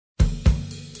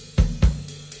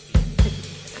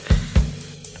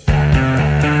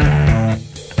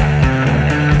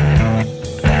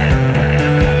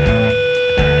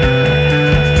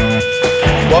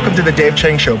Welcome to the Dave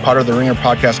Chang Show, part of the Ringer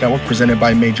Podcast Network, presented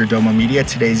by Major Domo Media.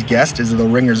 Today's guest is the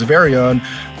Ringer's very own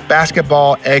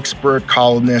basketball expert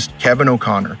columnist, Kevin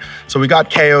O'Connor. So we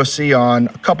got KOC on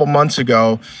a couple months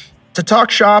ago to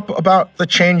talk shop about the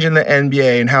change in the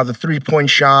NBA and how the three-point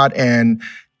shot and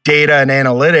data and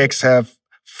analytics have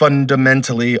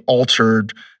fundamentally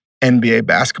altered NBA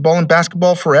basketball and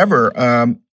basketball forever.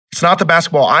 It's not the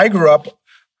basketball I grew up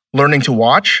learning to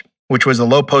watch, which was the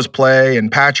low post play and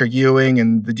Patrick Ewing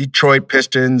and the Detroit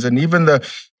Pistons and even the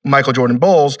Michael Jordan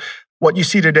Bulls. What you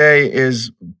see today is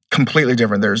completely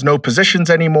different. There's no positions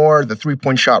anymore. The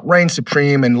three-point shot reigns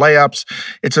supreme and layups.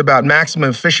 It's about maximum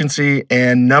efficiency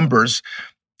and numbers.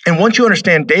 And once you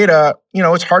understand data,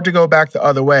 it's hard to go back the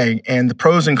other way. And the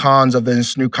pros and cons of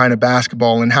this new kind of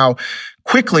basketball and how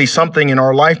quickly something in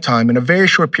our lifetime, in a very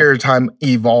short period of time,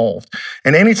 evolved.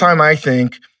 And anytime I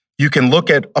think you can look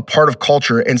at a part of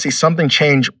culture and see something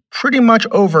change pretty much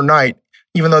overnight,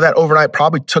 even though that overnight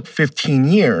probably took 15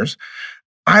 years.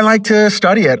 I like to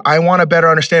study it. I want to better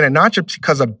understand it, not just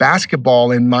because of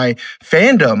basketball and my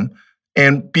fandom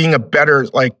and being a better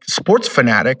sports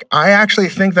fanatic. I actually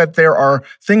think that there are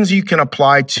things you can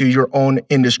apply to your own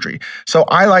industry. So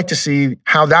I like to see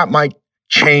how that might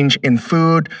change in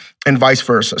food and vice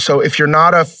versa. So if you're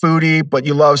not a foodie, but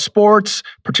you love sports,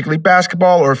 particularly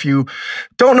basketball, or if you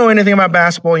don't know anything about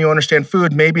basketball and you understand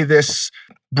food, maybe this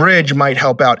bridge might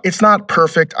help out. It's not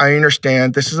perfect. I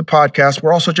understand. This is a podcast.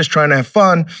 We're also just trying to have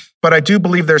fun, but I do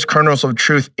believe there's kernels of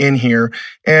truth in here.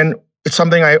 And it's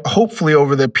something I hopefully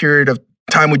over the period of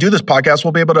time we do this podcast,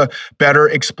 we'll be able to better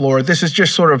explore. This is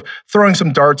just sort of throwing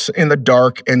some darts in the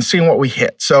dark and seeing what we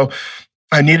hit. So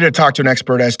I needed to talk to an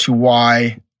expert as to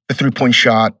why the three-point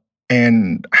shot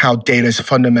and how data has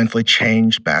fundamentally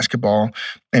changed basketball.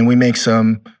 And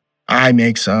I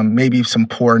make some, maybe some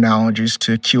poor analogies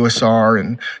to QSR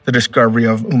and the discovery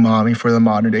of umami for the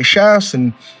modern day chefs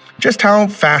and just how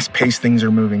fast-paced things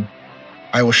are moving.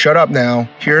 I will shut up now.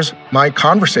 Here's my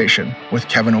conversation with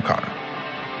Kevin O'Connor.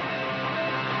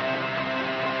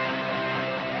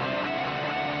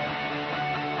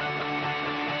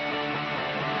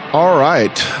 All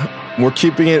right. We're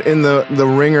keeping it in the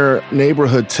Ringer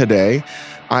neighborhood today.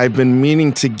 I've been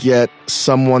meaning to get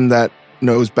someone that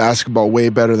knows basketball way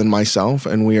better than myself,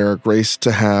 and we are graced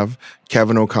to have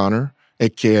Kevin O'Connor,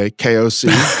 a.k.a.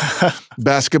 KOC,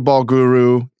 basketball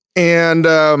guru. And,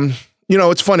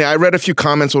 it's funny. I read a few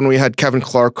comments when we had Kevin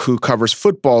Clark, who covers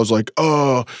football, is like,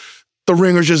 oh, the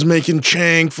Ringer's just making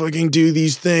Chang fucking do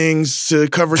these things to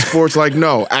cover sports. Like,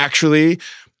 no, actually,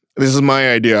 this is my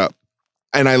idea.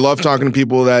 And I love talking to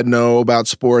people that know about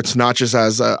sports, not just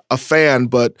as a fan,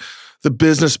 but the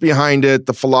business behind it,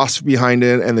 the philosophy behind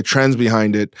it, and the trends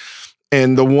behind it.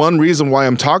 And the one reason why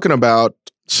I'm talking about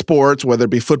sports, whether it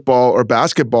be football or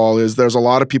basketball, is there's a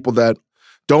lot of people that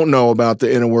don't know about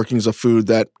the inner workings of food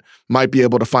that might be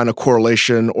able to find a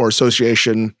correlation or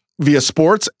association via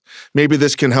sports. Maybe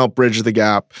this can help bridge the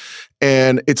gap.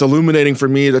 And it's illuminating for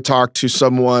me to talk to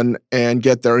someone and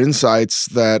get their insights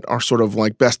that are sort of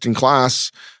like best in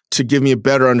class to give me a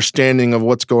better understanding of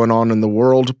what's going on in the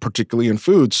world, particularly in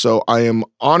food. So I am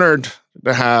honored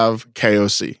to have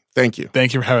KOC. Thank you.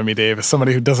 Thank you for having me, Dave. As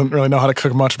somebody who doesn't really know how to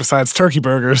cook much besides turkey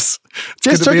burgers.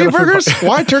 Just turkey burgers?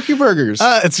 Why turkey burgers?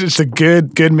 It's just a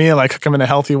good meal. I cook them in a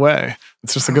healthy way.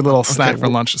 It's just a good little snack for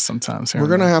lunches sometimes. We're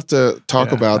going to have to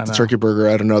talk about the turkey burger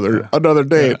at another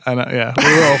date. We will.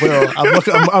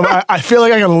 I feel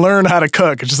like I can learn how to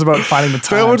cook. It's just about finding the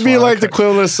time. That would be like the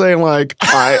equivalent of saying,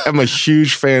 I am a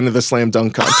huge fan of the slam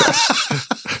dunk contest.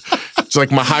 It's like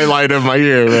my highlight of my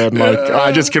year, man.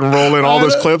 I just can roll in all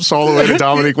those clips all the way to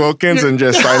Dominique Wilkins and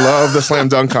I love the slam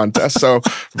dunk contest. So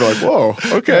we're like, whoa,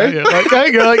 okay.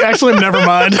 You're like, actually, never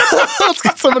mind. Let's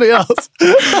get somebody else.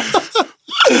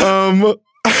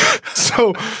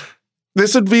 So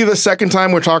this would be the second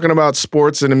time we're talking about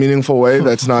sports in a meaningful way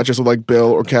that's not just like Bill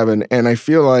or Kevin. And I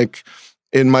feel like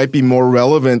it might be more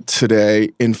relevant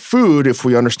today in food if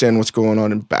we understand what's going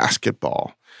on in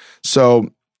basketball. So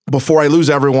before I lose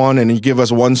everyone and you give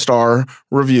us 1-star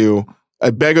review,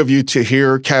 I beg of you to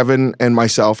hear Kevin and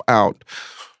myself out.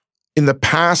 In the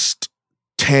past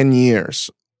 10 years,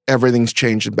 everything's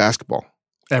changed in basketball.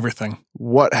 Everything.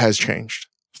 What has changed?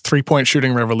 Three-point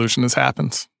shooting revolution has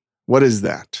happened. What is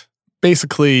that?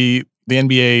 Basically, the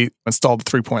NBA installed the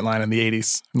three-point line in the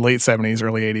 80s, late 70s,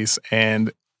 early 80s,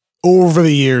 and over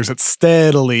the years, it's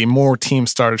steadily more teams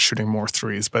started shooting more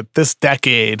threes. But this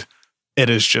decade, it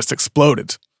has just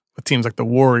exploded. With teams like the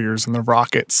Warriors and the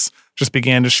Rockets just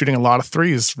began just shooting a lot of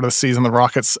threes. For the season, the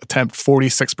Rockets attempt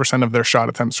 46% of their shot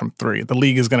attempts from three. The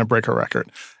league is going to break a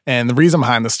record. And the reason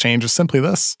behind this change is simply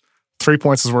this. 3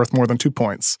 points is worth more than 2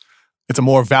 points. It's a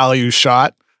more value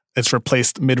shot. It's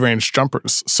replaced mid-range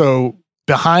jumpers. So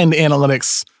behind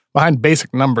analytics, behind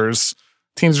basic numbers,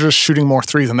 teams are just shooting more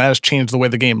threes, and that has changed the way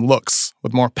the game looks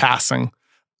with more passing,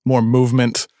 more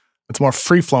movement. It's a more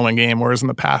free-flowing game, whereas in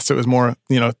the past it was more,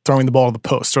 throwing the ball to the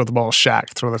post, throw the ball to Shaq,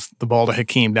 throw the ball to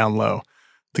Hakeem down low.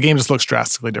 The game just looks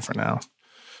drastically different now.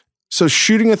 So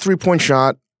shooting a three-point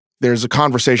shot, there's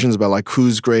conversations about like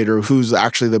who's greater, who's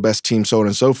actually the best team, so on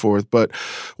and so forth. But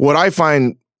what I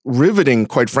find riveting,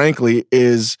 quite frankly,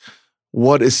 is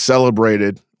what is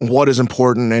celebrated, what is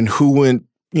important, and who went,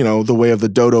 the way of the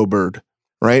dodo bird,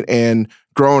 right? And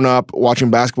growing up watching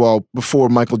basketball before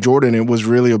Michael Jordan, it was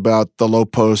really about the low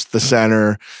post, the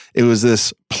center. It was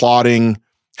this plodding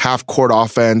half-court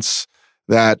offense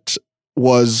that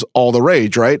was all the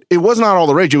rage, right? It was not all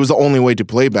the rage. It was the only way to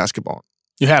play basketball.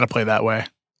 You had to play that way.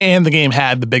 And the game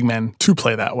had the big men to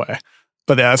play that way.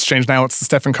 But yeah, that's changed now. It's the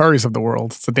Stephen Currys of the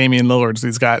world. It's the Damian Lillards.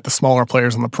 These guys, the smaller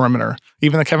players on the perimeter.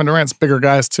 Even the Kevin Durant's bigger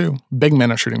guys too. Big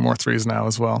men are shooting more threes now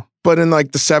as well. But in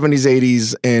like the 70s,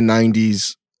 80s, and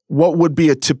 90s, what would be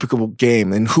a typical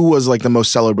game? And who was like the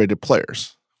most celebrated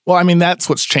players? Well, I mean, that's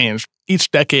what's changed. Each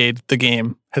decade, the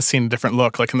game has seen a different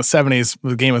look. Like in the 70s,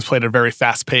 the game was played at a very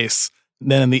fast pace.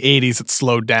 Then in the 80s, it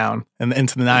slowed down. And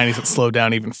into the 90s, it slowed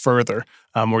down even further,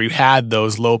 where you had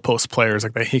those low post players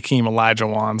like the Hakeem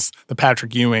Olajuwons, the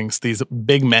Patrick Ewings, these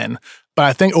big men. But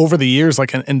I think over the years,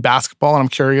 like in basketball, and I'm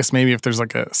curious maybe if there's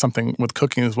like something with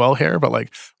cooking as well here, but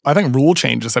like I think rule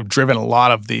changes have driven a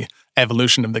lot of the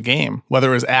evolution of the game,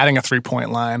 whether it was adding a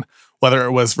three-point line, whether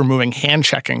it was removing hand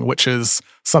checking, which is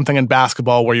something in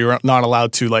basketball where you're not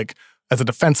allowed to, like, as a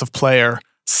defensive player,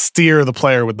 steer the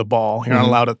player with the ball. You're not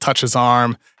allowed to touch his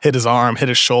arm, hit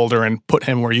his shoulder, and put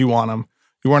him where you want him.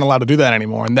 You weren't allowed to do that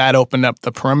anymore. And that opened up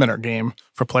the perimeter game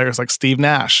for players like Steve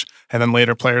Nash and then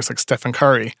later players like Stephen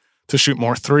Curry to shoot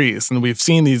more threes. And we've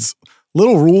seen these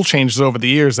little rule changes over the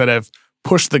years that have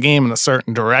pushed the game in a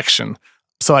certain direction.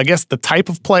 So I guess the type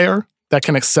of player that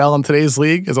can excel in today's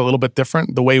league is a little bit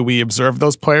different. The way we observe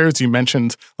those players, you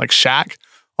mentioned like Shaq.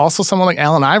 Also, someone like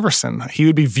Allen Iverson, he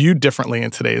would be viewed differently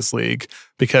in today's league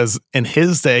because in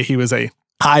his day, he was a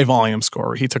high volume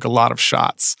scorer. He took a lot of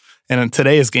shots. And in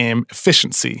today's game,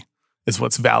 efficiency is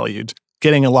what's valued,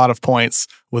 getting a lot of points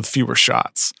with fewer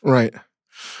shots. Right.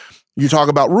 You talk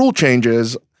about rule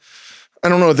changes. I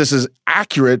don't know if this is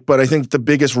accurate, but I think the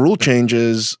biggest rule change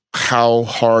is how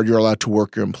hard you're allowed to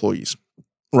work your employees,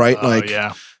 right?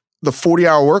 Yeah. The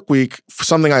 40-hour work week,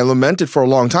 something I lamented for a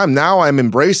long time. Now I'm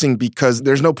embracing because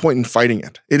there's no point in fighting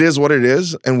it. It is what it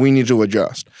is, and we need to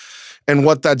adjust. And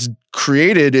what that's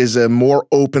created is a more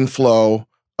open flow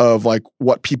of like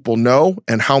what people know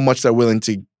and how much they're willing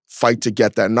to fight to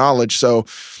get that knowledge. So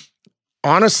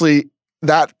honestly,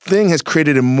 that thing has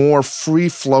created a more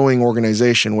free-flowing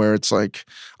organization where it's like,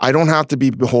 I don't have to be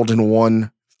beholden to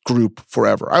one group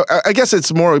forever. I guess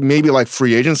it's more maybe like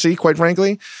free agency, quite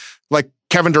frankly. Like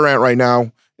Kevin Durant right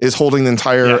now is holding the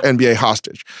entire NBA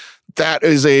hostage. That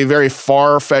is a very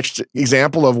far-fetched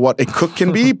example of what a cook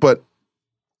can be, but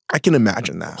I can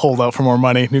imagine that. Hold out for more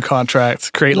money, new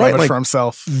contract, create leverage for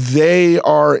himself. They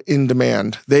are in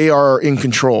demand. They are in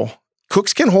control.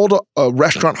 Cooks can hold a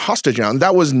restaurant hostage now. And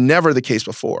that was never the case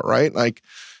before, right? Like,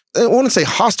 I wouldn't say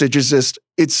hostage,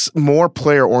 it's more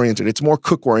player-oriented. It's more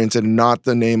cook-oriented, not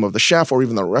the name of the chef or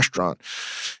even the restaurant.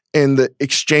 And the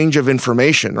exchange of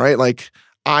information, right? Like,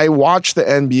 I watch the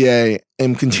NBA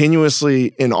and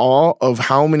continuously in awe of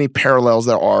how many parallels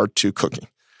there are to cooking,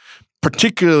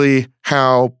 particularly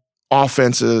how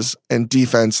offenses and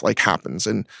defense like happens.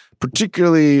 And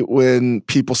particularly when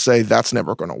people say that's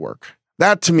never going to work.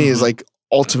 That to me is like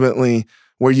ultimately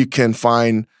where you can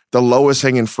find the lowest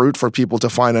hanging fruit for people to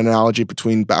find an analogy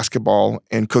between basketball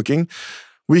and cooking.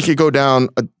 We could go down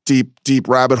a deep, deep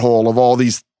rabbit hole of all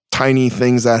these tiny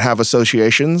things that have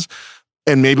associations.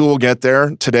 And maybe we'll get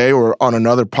there today or on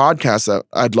another podcast that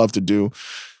I'd love to do.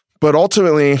 But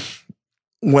ultimately,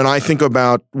 when I think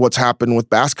about what's happened with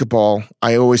basketball,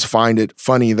 I always find it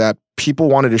funny that people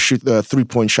wanted to shoot the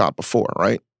three-point shot before,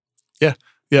 right? Yeah.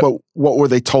 Yep. But what were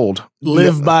they told?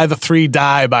 Live by the three,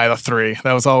 die by the three.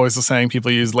 That was always the saying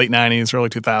people used late 90s, early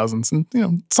 2000s. And,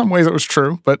 in some ways it was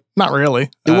true, but not really.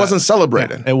 It wasn't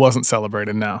celebrated. Yeah, it wasn't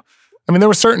celebrated, no. I mean, there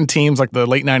were certain teams like the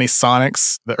late 90s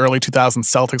Sonics, the early 2000s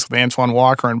Celtics with Antoine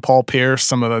Walker and Paul Pierce,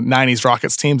 some of the 90s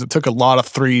Rockets teams that took a lot of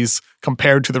threes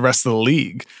compared to the rest of the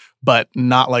league, but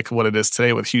not like what it is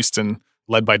today with Houston,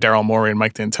 led by Daryl Morey and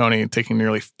Mike D'Antoni, taking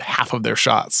nearly half of their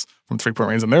shots from three-point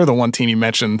range. And they're the one team you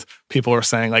mentioned, people are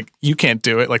saying, like, you can't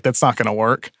do it. Like, that's not going to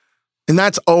work. And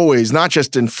that's always, not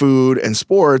just in food and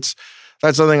sports,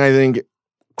 that's something I think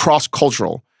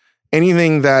cross-cultural.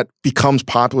 anything that becomes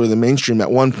popular in the mainstream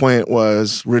at one point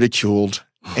was ridiculed.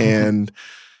 And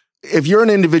if you're an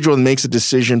individual that makes a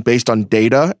decision based on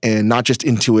data and not just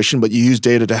intuition, but you use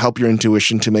data to help your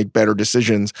intuition to make better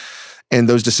decisions, and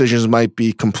those decisions might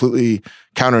be completely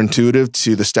counterintuitive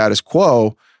to the status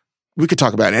quo, we could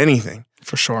talk about anything.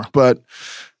 For sure. But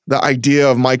the idea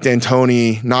of Mike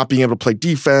D'Antoni not being able to play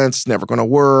defense, never going to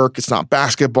work, it's not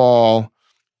basketball,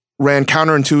 ran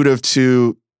counterintuitive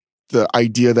to the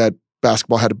idea that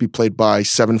basketball had to be played by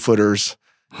 7-footers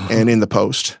and in the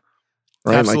post.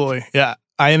 Right? Absolutely. Yeah.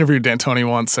 I interviewed D'Antoni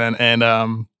once and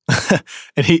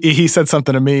and he said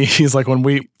something to me. He's like, when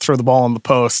we throw the ball on the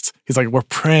post, he's like, we're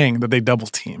praying that they double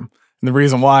team. And the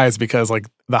reason why is because like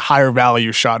the higher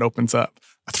value shot opens up.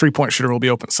 A 3-point shooter will be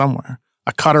open somewhere.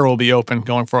 A cutter will be open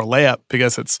going for a layup,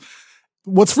 because it's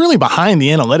what's really behind the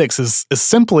analytics is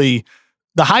simply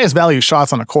the highest value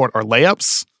shots on a court are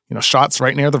layups, shots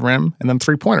right near the rim, and then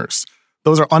 3-pointers.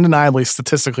 Those are undeniably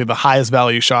statistically the highest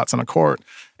value shots on a court.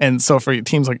 And so for a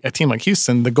team like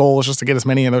Houston, the goal is just to get as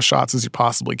many of those shots as you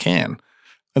possibly can.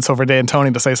 And so for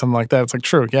D'Antoni to say something like that, it's like,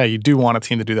 true, yeah, you do want a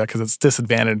team to do that because it's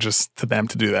disadvantageous to them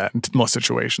to do that in most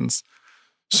situations.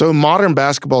 So modern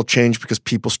basketball changed because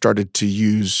people started to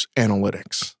use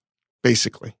analytics,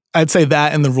 basically. I'd say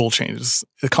that and the rule changes,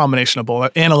 the combination of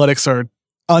both. Analytics are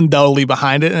undoubtedly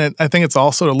behind it. And I think it's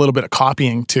also a little bit of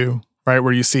copying too, right?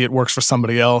 Where you see it works for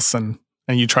somebody else and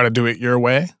you try to do it your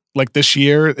way. Like this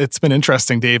year, it's been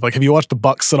interesting, Dave. Like, have you watched the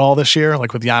Bucks at all this year?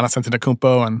 Like with Giannis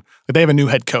Antetokounmpo, and they have a new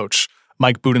head coach,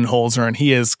 Mike Budenholzer, and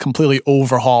he has completely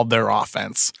overhauled their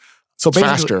offense. So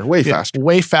faster,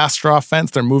 way faster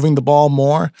offense. They're moving the ball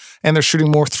more, and they're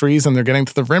shooting more threes, and they're getting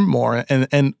to the rim more.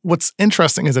 And what's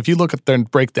interesting is if you look at their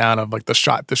breakdown of like the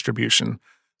shot distribution,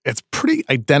 it's pretty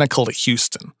identical to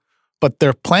Houston, but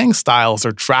their playing styles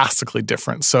are drastically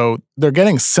different. So they're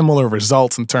getting similar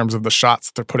results in terms of the shots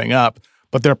that they're putting up,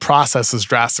 but their process is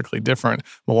drastically different.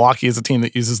 Milwaukee is a team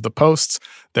that uses the posts.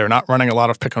 They're not running a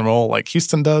lot of pick and roll like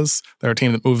Houston does. They're a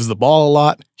team that moves the ball a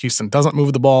lot. Houston doesn't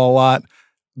move the ball a lot.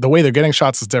 The way they're getting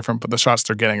shots is different, but the shots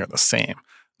they're getting are the same.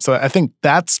 So I think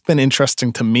that's been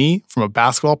interesting to me from a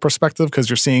basketball perspective, because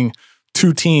you're seeing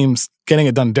two teams getting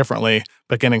it done differently,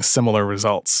 but getting similar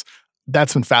results.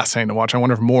 That's been fascinating to watch. I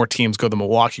wonder if more teams go the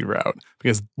Milwaukee route,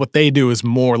 because what they do is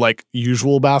more like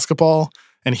usual basketball,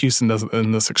 and Houston does it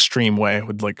in this extreme way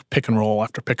with like pick and roll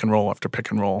after pick and roll after pick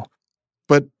and roll.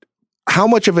 But how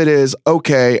much of it is,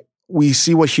 okay, we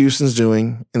see what Houston's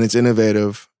doing and it's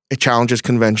innovative, it challenges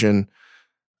convention.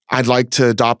 I'd like to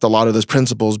adopt a lot of those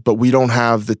principles, but we don't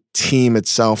have the team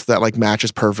itself that like matches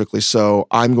perfectly. So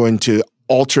I'm going to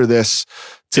alter this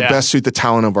to best suit the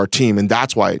talent of our team. And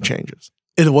that's why it changes.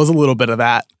 It was a little bit of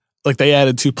that. Like they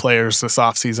added 2 players this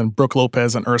offseason, Brook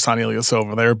Lopez and Ersan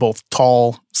Ilyasova. They're both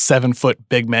tall, 7-foot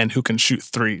big men who can shoot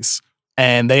threes.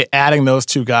 And adding those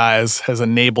 2 guys has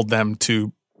enabled them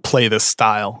to play this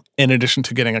style, in addition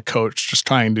to getting a coach just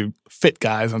trying to fit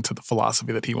guys into the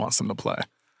philosophy that he wants them to play.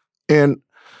 And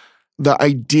the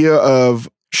idea of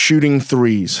shooting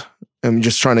threes, I'm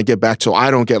just trying to get back to,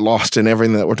 I don't get lost in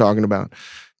everything that we're talking about.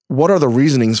 What are the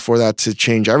reasonings for that to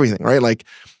change everything, right? Like,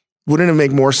 wouldn't it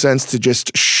make more sense to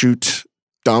just shoot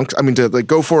dunks? I mean, to like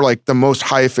go for like the most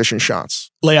high efficient shots.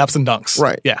 Layups and dunks.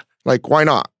 Right. Yeah. Like, why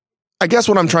not? I guess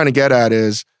what I'm trying to get at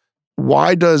is,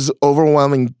 why does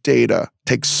overwhelming data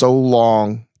take so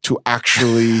long to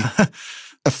actually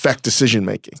affect decision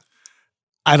making?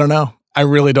 I don't know. I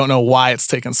really don't know why it's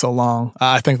taken so long.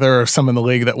 I think there are some in the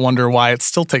league that wonder why it's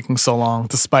still taking so long,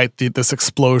 despite this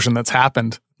explosion that's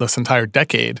happened this entire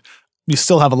decade. You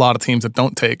still have a lot of teams that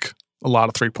don't take a lot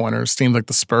of 3-pointers. Teams like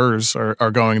the Spurs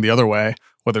are going the other way,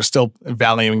 where they're still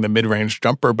valuing the mid-range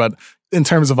jumper. But in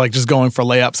terms of like just going for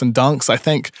layups and dunks, I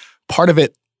think part of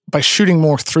it, by shooting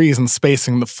more threes and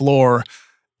spacing the floor,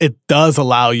 it does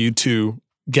allow you to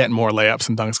get more layups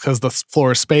and dunks because the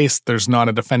floor is spaced. There's not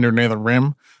a defender near the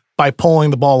rim. By pulling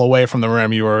the ball away from the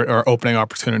rim, you are opening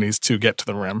opportunities to get to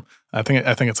the rim. I think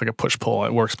it's like a push-pull.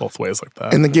 It works both ways like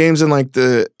that. And the games in like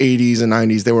the 80s and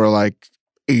 90s, they were like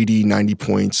 80, 90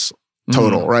 points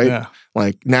total, right? Yeah.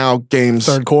 Like now games...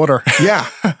 Third quarter. Yeah.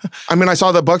 I mean, I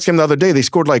saw the Bucks game the other day. They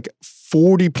scored like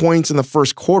 40 points in the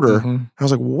first quarter. Mm-hmm. I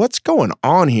was like, what's going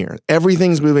on here?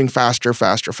 Everything's moving faster,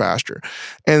 faster, faster.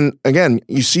 And again,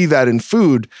 you see that in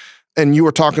food. And you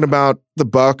were talking about the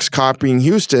Bucks copying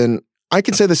Houston. I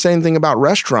can say the same thing about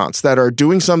restaurants that are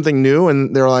doing something new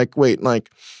and they're like, wait, like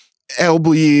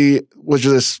LB was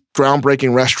this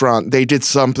groundbreaking restaurant. They did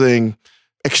something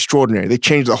extraordinary. They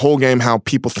changed the whole game, how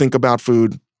people think about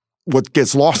food. What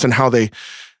gets lost in how they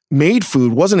made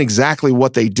food wasn't exactly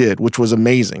what they did, which was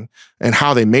amazing. And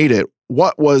how they made it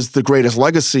what was the greatest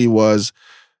legacy was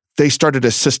they started to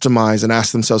systemize and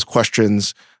ask themselves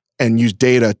questions and use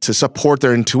data to support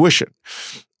their intuition.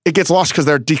 It gets lost because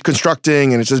they're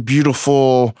deconstructing and it's this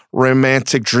beautiful,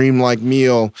 romantic, dreamlike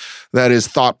meal that is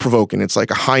thought-provoking. It's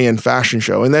like a high-end fashion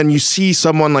show. And then you see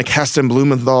someone like Heston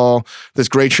Blumenthal, this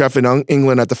great chef in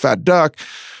England at the Fat Duck,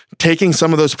 taking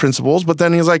some of those principles, but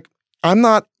then he's like, I'm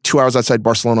not 2 hours outside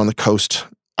Barcelona on the coast.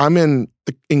 I'm in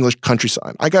the English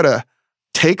countryside. I got to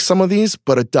take some of these,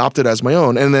 but adopt it as my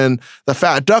own. And then the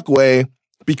Fat Duck way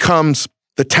becomes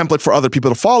the template for other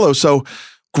people to follow. So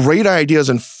great ideas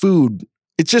in food.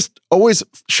 It just always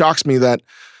shocks me that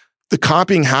the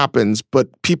copying happens, but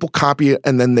people copy it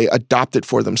and then they adopt it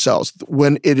for themselves.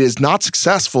 When it is not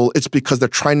successful, it's because they're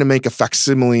trying to make a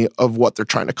facsimile of what they're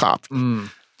trying to copy.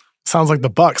 Sounds like the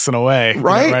Bucks in a way,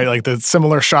 right? Right, like the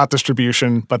similar shot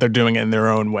distribution, but they're doing it in their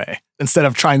own way. Instead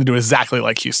of trying to do exactly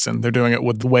like Houston, they're doing it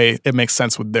with the way it makes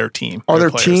sense with their team. Are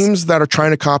there players. teams that are trying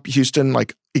to copy Houston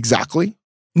like exactly?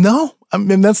 No, I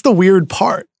mean that's the weird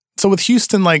part. So with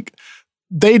Houston, like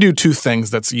they do two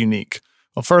things that's unique.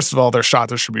 Well, first of all, their shot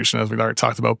distribution, as we already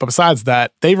talked about. But besides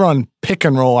that, they run pick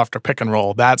and roll after pick and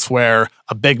roll. That's where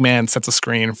a big man sets a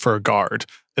screen for a guard.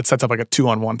 It sets up like a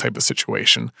 2-on-1 type of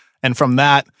situation, and from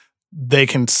that, they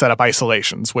can set up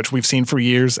isolations, which we've seen for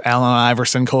years. Allen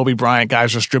Iverson, Kobe Bryant,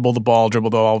 guys just dribble the ball,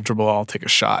 take a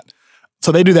shot.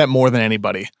 So they do that more than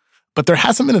anybody. But there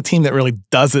hasn't been a team that really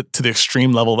does it to the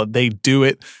extreme level that they do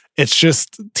it. It's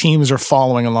just teams are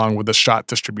following along with the shot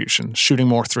distribution, shooting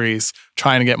more threes,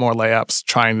 trying to get more layups,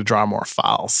 trying to draw more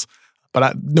fouls.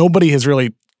 But nobody has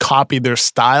really copied their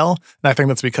style. And I think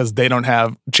that's because they don't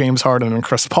have James Harden and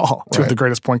Chris Paul, two of the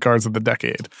greatest point guards of the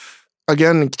decade.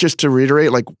 Again, just to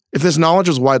reiterate, like if this knowledge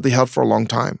was widely held for a long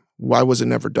time, why was it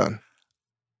never done?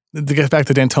 To get back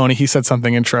to D'Antoni, he said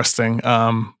something interesting.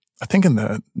 I think in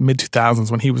the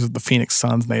mid-2000s when he was with the Phoenix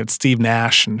Suns, and they had Steve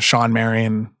Nash and Sean Marion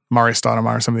and Mari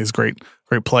Stoudemire, some of these great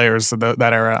players of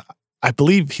that era. I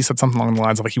believe he said something along the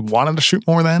lines of like he wanted to shoot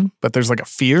more then, but there's like a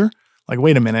fear. Like,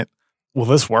 wait a minute, will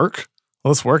this work?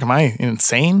 Will this work? Am I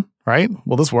insane? Right?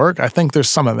 Will this work? I think there's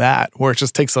some of that where it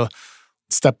just takes a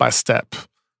step by step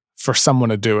for someone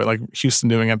to do it, like Houston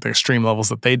doing it at the extreme levels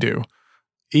that they do.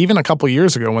 Even a couple of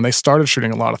years ago when they started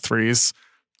shooting a lot of threes,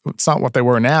 it's not what they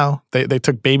were now. They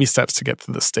took baby steps to get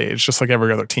to this stage, just like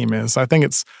every other team is. I think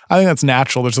that's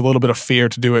natural. There's a little bit of fear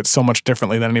to do it so much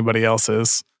differently than anybody else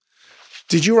is.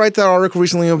 Did you write that article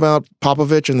recently about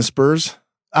Popovich and the Spurs?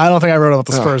 I don't think I wrote about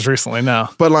the Spurs recently, no.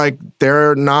 But like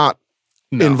they're not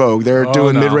in vogue. They're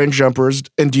doing mid-range jumpers.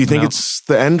 And do you think it's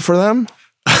the end for them?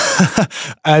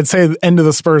 I'd say the end of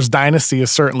the Spurs dynasty is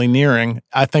certainly nearing.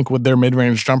 I think with their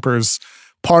mid-range jumpers,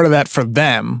 part of that for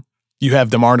them, you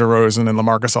have DeMar DeRozan and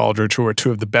LaMarcus Aldridge, who are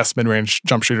two of the best mid-range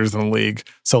jump shooters in the league.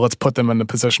 So let's put them in a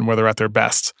position where they're at their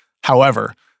best.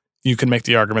 However, you can make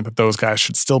the argument that those guys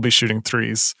should still be shooting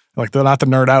threes. Like they're not the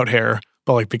nerd out here,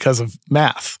 but like because of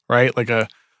math, right? Like a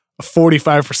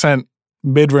 45%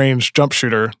 mid-range jump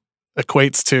shooter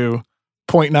equates to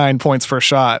 0.9 points per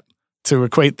shot. To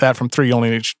equate that from three, you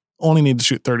only need to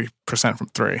shoot 30% from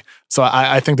three. So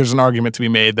I think there's an argument to be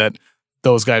made that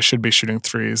those guys should be shooting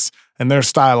threes. And their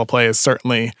style of play is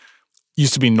certainly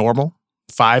used to be normal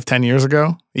 5-10 years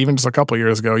ago, even just a couple of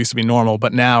years ago, used to be normal.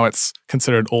 But now it's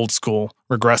considered old school,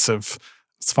 regressive.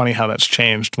 It's funny how that's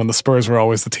changed when the Spurs were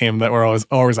always the team that were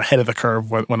always ahead of the curve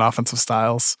when offensive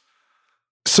styles.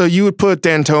 So you would put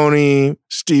D'Antoni,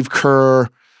 Steve Kerr,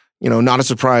 not a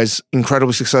surprise,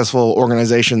 incredibly successful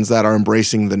organizations that are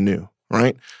embracing the new,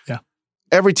 right? Yeah.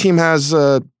 Every team has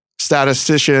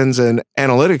statisticians and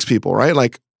analytics people, right?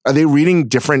 Like, are they reading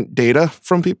different data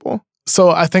from people? So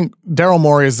I think Daryl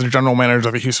Morey is the general manager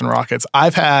of the Houston Rockets.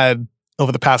 I've had,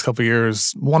 over the past couple of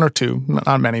year,s one or two,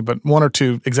 not many, but one or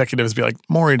two executives be like,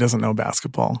 Morey doesn't know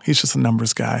basketball. He's just a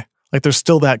numbers guy. Like, there's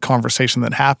still that conversation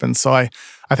that happens. So I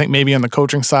think maybe on the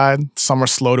coaching side, some are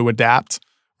slow to adapt.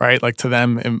 Right? Like to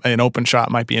them, an open shot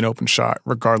might be an open shot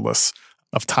regardless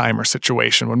of time or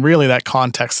situation, when really that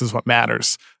context is what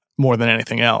matters more than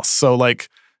anything else. So like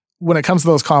when it comes to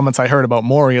those comments I heard about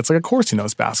Morey, it's like, of course he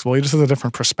knows basketball. He just has a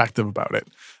different perspective about it.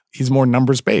 He's more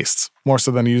numbers based, more so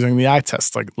than using the eye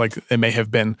test like it may have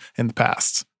been in the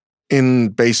past. In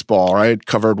baseball, right?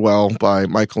 Covered well by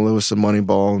Michael Lewis of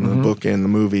Moneyball in the book and the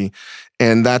movie.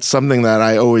 And that's something that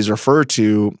I always refer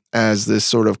to as this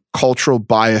sort of cultural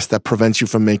bias that prevents you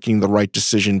from making the right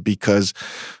decision because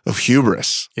of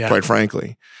hubris, quite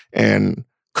frankly. And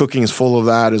cooking is full of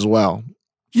that as well.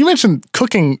 You mentioned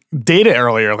cooking data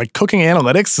earlier, like cooking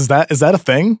analytics. Is that a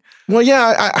thing? Well,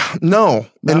 yeah, no.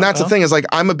 And that's the thing is like,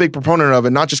 I'm a big proponent of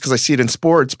it, not just because I see it in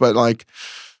sports, but like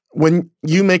when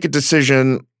you make a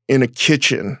decision in a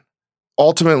kitchen,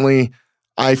 ultimately,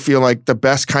 I feel like the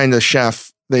best kind of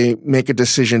chef, they make a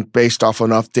decision based off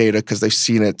enough data because they've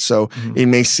seen it. So it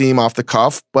may seem off the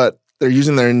cuff, but they're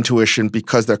using their intuition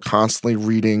because they're constantly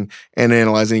reading and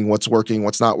analyzing what's working,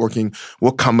 what's not working,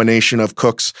 what combination of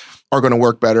cooks are going to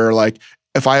work better. Like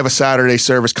if I have a Saturday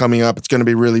service coming up, it's going to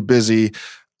be really busy.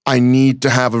 I need to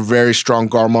have a very strong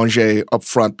garde-manger up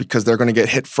front because they're going to get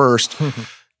hit first.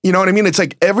 You know what I mean? It's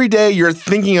like every day you're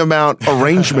thinking about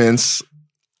arrangements.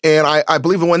 And I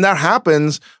believe that when that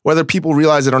happens, whether people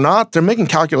realize it or not, they're making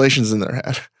calculations in their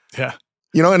head. Yeah.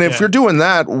 You know, and if you're doing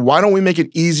that, why don't we make it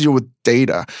easier with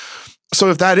data? So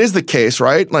if that is the case,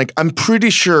 right? Like I'm pretty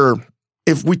sure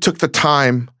if we took the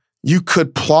time, you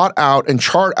could plot out and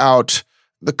chart out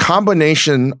the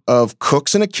combination of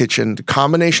cooks in a kitchen, the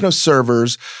combination of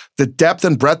servers, the depth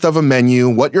and breadth of a menu,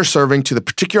 what you're serving to the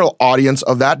particular audience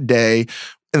of that day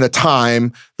and the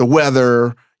time, the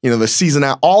weather, the season,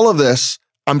 all of this,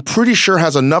 I'm pretty sure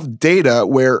has enough data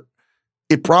where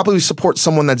it probably supports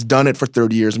someone that's done it for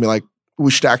 30 years and be like, we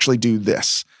should actually do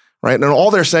this, right? And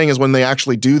all they're saying is when they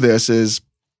actually do this is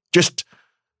just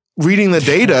reading the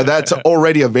data that's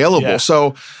already available. Yeah.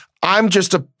 So I'm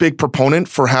just a big proponent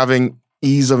for having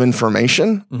ease of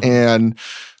information. Mm-hmm. And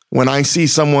when I see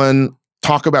someone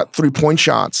talk about 3-point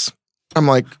shots, I'm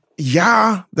like,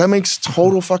 yeah, that makes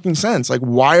total fucking sense. Like,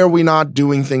 why are we not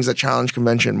doing things that challenge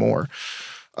convention more?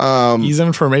 Ease of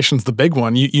information is the big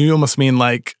one. You almost mean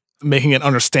like making it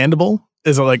understandable?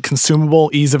 Is it like consumable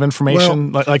ease of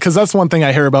information? Well, like, because that's one thing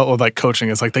I hear about with like coaching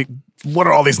is like, what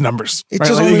are all these numbers? It's right?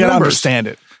 just like, you gotta numbers. understand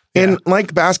it. And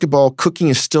like basketball, cooking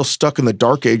is still stuck in the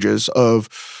dark ages of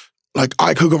like,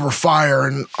 I cook over fire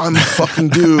and I'm a fucking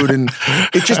dude. And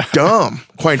it's just dumb,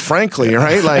 quite frankly,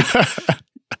 right? Like,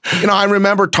 I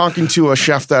remember talking to a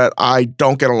chef that I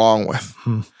don't get along with.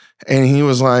 And he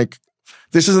was like,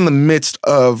 this is in the midst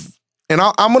of, and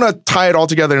I'm going to tie it all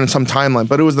together in some timeline,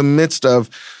 but it was the midst of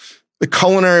the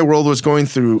culinary world was going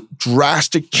through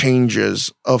drastic changes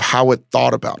of how it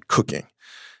thought about cooking.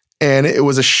 And it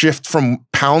was a shift from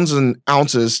pounds and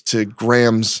ounces to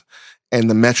grams and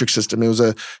the metric system. It was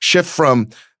a shift from,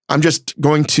 I'm just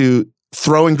going to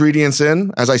throw ingredients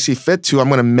in as I see fit to I'm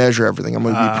going to measure everything. I'm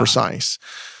going to be precise.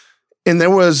 And there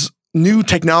was new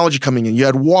technology coming in. You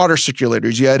had water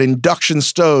circulators, you had induction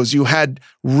stoves, you had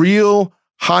real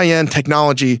high-end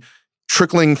technology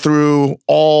trickling through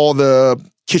all the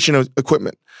kitchen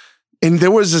equipment. And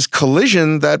there was this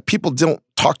collision that people don't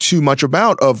talk too much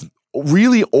about of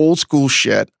really old school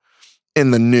shit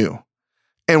and the new.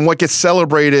 And what gets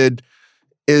celebrated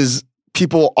is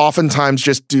people oftentimes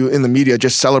just do in the media,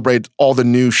 just celebrate all the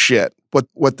new shit.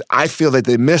 What I feel that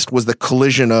they missed was the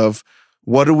collision of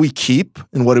what do we keep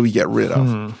and what do we get rid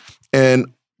of?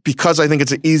 And because I think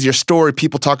it's an easier story,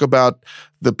 people talk about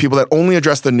the people that only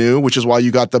address the new, which is why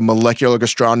you got the molecular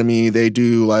gastronomy. They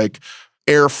do like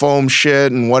air foam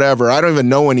shit and whatever. I don't even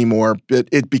know anymore.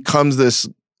 It becomes this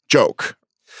joke.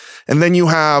 And then you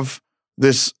have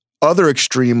this other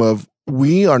extreme of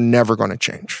we are never going to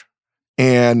change.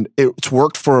 And it's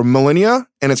worked for millennia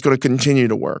and it's going to continue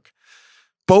to work.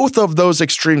 Both of those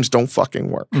extremes don't fucking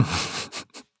work.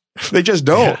 They just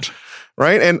don't. Yeah.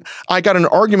 Right? And I got an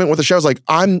argument with the chef. I was like,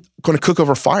 I'm going to cook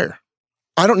over fire.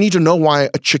 I don't need to know why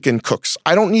a chicken cooks.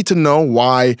 I don't need to know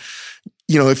why,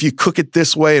 if you cook it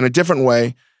this way and a different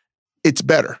way, it's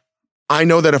better. I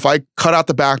know that if I cut out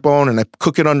the backbone and I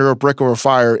cook it under a brick or a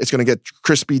fire, it's going to get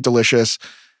crispy, delicious.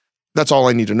 That's all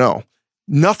I need to know.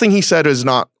 Nothing he said is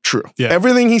not true. Yeah.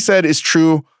 Everything he said is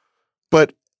true,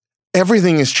 but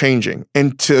everything is changing.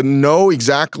 And to know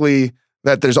exactly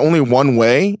that there's only one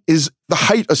way is the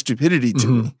height of stupidity to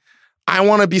me. I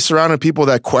want to be surrounded with people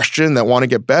that question, that want to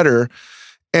get better.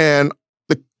 And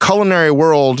the culinary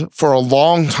world for a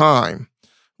long time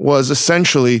was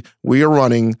essentially, we are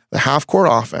running the half-court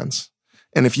offense.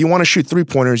 And if you want to shoot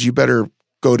 3-pointers, you better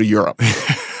go to Europe.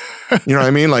 You know what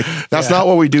I mean? Like, that's not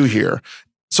what we do here.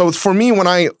 So for me, when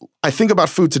I think about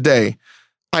food today,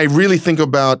 I really think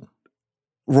about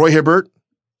Roy Hibbert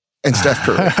and Steph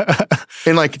Curry.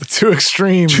 And like the two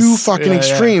extremes. Two fucking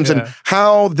extremes and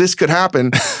how this could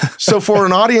happen. So for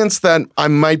an audience that I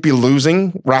might be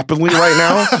losing rapidly right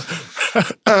now,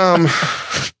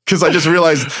 because I just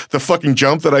realized the fucking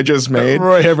jump that I just made.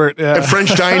 Roy Hibbert, and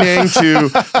French dining to,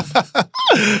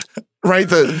 right,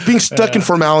 being stuck in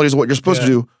formalities of what you're supposed to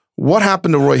do. What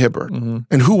happened to Roy Hibbert?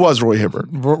 And who was Roy Hibbert?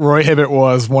 Roy Hibbert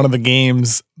was one of the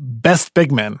game's best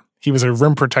big men. He was a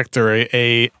rim protector,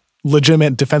 a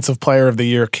legitimate defensive player of the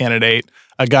year candidate,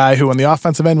 a guy who on the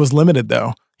offensive end was limited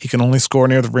though. He can only score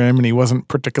near the rim and he wasn't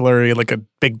particularly like a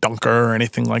big dunker or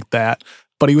anything like that,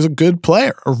 but he was a good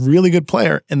player, a really good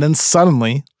player. And then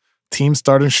suddenly teams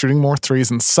started shooting more threes,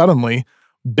 and suddenly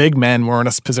big men were in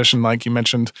a position, like you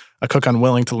mentioned, a cook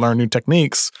unwilling to learn new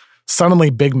techniques. Suddenly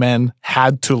big men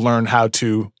had to learn how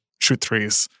to shoot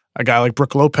threes. A guy like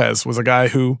Brook Lopez was a guy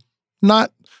who,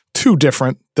 not too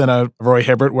different than a Roy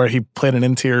Hibbert where he played an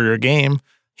interior game.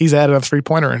 He's added a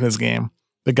three-pointer in his game.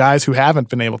 The guys who haven't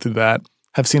been able to do that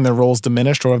have seen their roles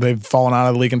diminished, or they've fallen out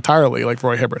of the league entirely, like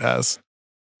Roy Hibbert has.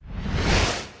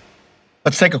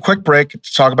 Let's take a quick break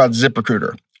to talk about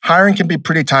ZipRecruiter. Hiring can be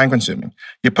pretty time-consuming.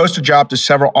 You post a job to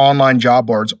several online job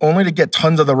boards only to get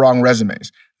tons of the wrong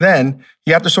resumes. Then,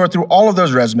 you have to sort through all of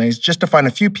those resumes just to find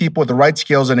a few people with the right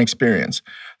skills and experience.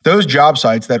 Those job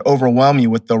sites that overwhelm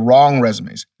you with the wrong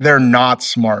resumes, they're not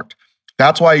smart.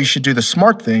 That's why you should do the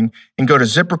smart thing and go to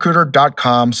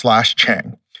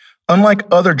ZipRecruiter.com/Chang. Unlike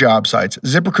other job sites,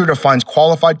 ZipRecruiter finds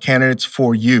qualified candidates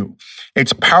for you.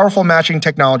 Its powerful matching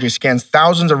technology scans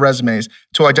thousands of resumes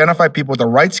to identify people with the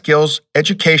right skills,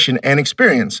 education, and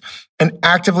experience, and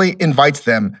actively invites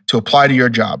them to apply to your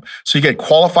job, so you get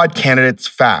qualified candidates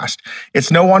fast.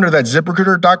 It's no wonder that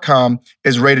ZipRecruiter.com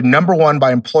is rated #1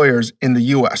 by employers in the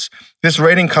US. This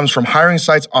rating comes from hiring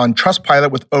sites on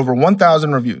Trustpilot with over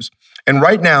 1,000 reviews. And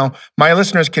right now, my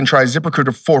listeners can try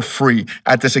ZipRecruiter for free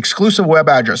at this exclusive web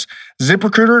address,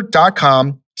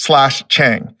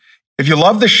 ZipRecruiter.com/Chang. If you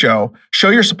love the show, show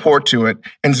your support to it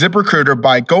and ZipRecruiter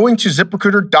by going to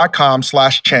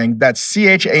ZipRecruiter.com/Chang. That's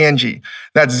CHANG.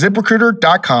 That's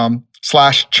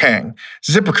ZipRecruiter.com/Chang.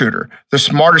 ZipRecruiter, the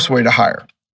smartest way to hire.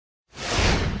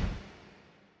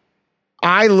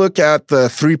 I look at the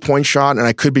 3-point shot, and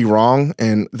I could be wrong,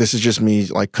 and this is just me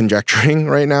like conjecturing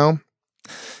right now,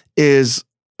 is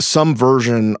some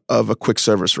version of a quick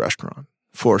service restaurant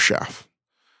for a chef.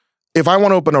 If I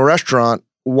want to open a restaurant,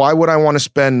 why would I want to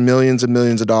spend millions and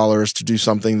millions of dollars to do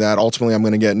something that ultimately I'm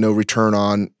going to get no return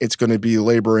on? It's going to be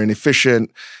labor inefficient,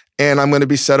 and I'm going to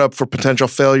be set up for potential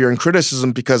failure and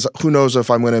criticism because who knows if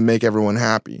I'm going to make everyone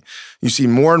happy. You see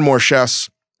more and more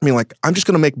chefs being like, I'm just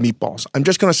going to make meatballs. I'm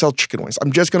just going to sell chicken wings.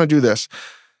 I'm just going to do this.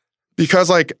 Because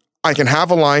like I can have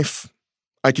a life,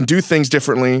 I can do things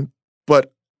differently,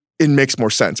 but it makes more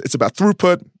sense. It's about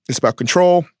throughput. It's about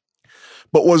control.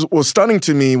 But what was stunning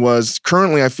to me was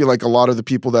currently I feel like a lot of the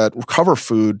people that cover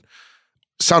food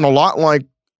sound a lot like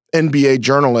NBA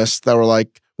journalists that were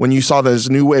like, when you saw this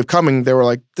new wave coming, they were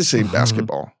like, this ain't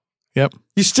basketball. Yep.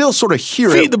 You still sort of hear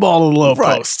it. Feed the ball to the low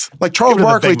post. Like Charles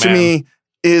Barkley to me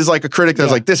is like a critic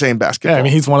that's like, this ain't basketball. Yeah, I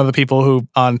mean, he's one of the people who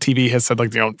on TV has said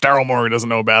like, Daryl Morey doesn't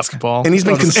know basketball. And he's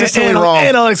been consistently wrong.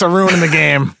 Analytics are ruining the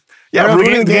game. Yeah, the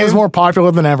game is more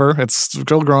popular than ever. It's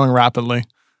still growing rapidly.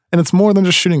 And it's more than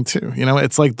just shooting too.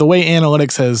 It's like the way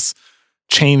analytics has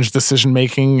changed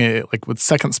decision-making, like with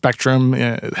Second Spectrum,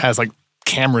 it has like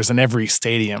cameras in every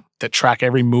stadium that track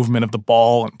every movement of the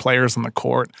ball and players on the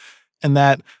court. And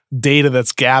that data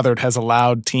that's gathered has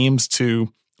allowed teams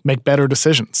to make better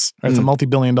decisions. Right? It's a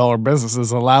multi-billion-dollar business.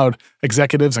 It's allowed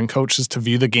executives and coaches to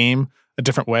view the game a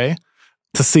different way,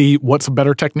 to see what's a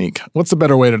better technique, what's the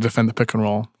better way to defend the pick and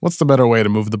roll, what's the better way to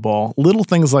move the ball, little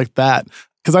things like that.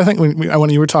 Because I think when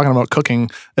you were talking about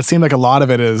cooking, it seemed like a lot of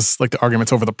it is like the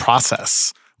arguments over the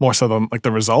process more so than like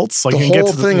the results. Like the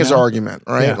whole thing is argument,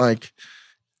 right?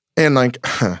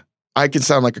 Yeah. I can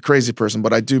sound like a crazy person,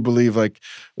 but I do believe like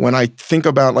when I think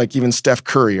about like even Steph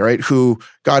Curry, right, who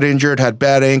got injured, had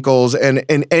bad ankles, and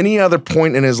in any other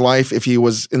point in his life, if he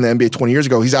was in the NBA 20 years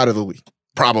ago, he's out of the league,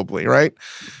 probably, right?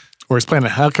 Or he's playing a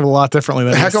heck of a lot differently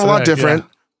than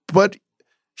but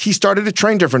he started to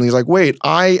train differently. He's like, wait,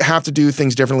 I have to do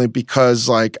things differently because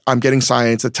like I'm getting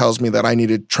science that tells me that I need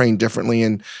to train differently.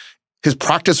 And his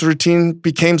practice routine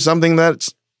became something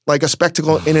that's like a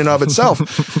spectacle in and of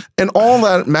itself. And all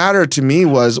that mattered to me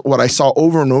was what I saw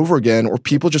over and over again, where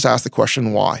people just ask the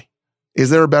question, why? Is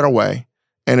there a better way?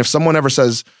 And if someone ever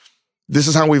says, this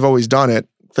is how we've always done it,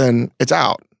 then it's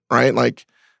out, right? Like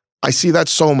I see that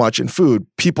so much in food.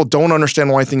 People don't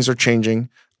understand why things are changing.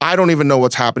 I don't even know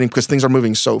what's happening because things are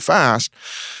moving so fast.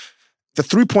 The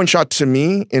 3-point shot to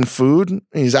me in food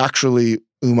is actually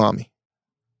umami.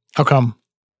 How come?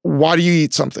 Why do you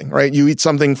eat something, right? You eat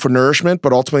something for nourishment,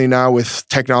 but ultimately now with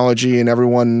technology and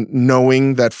everyone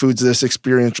knowing that food's this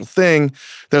experiential thing,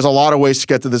 there's a lot of ways to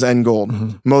get to this end goal.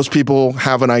 Mm-hmm. Most people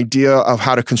have an idea of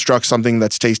how to construct something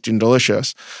that's tasty and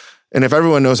delicious. And if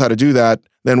everyone knows how to do that,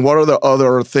 then what are the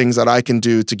other things that I can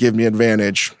do to give me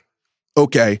advantage?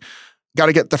 Okay, got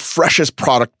to get the freshest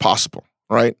product possible,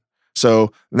 right?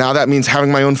 So now that means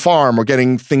having my own farm or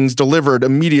getting things delivered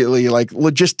immediately, like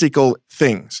logistical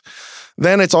things.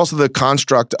 Then it's also the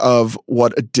construct of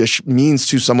what a dish means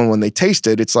to someone when they taste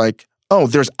it. It's like, oh,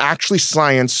 there's actually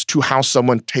science to how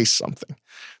someone tastes something.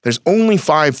 There's only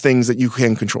 5 things that you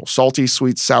can control: salty,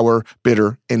 sweet, sour,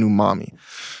 bitter, and umami.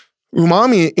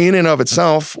 Umami in and of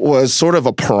itself was sort of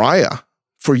a pariah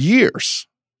for years.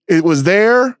 It was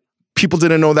there. People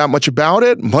didn't know that much about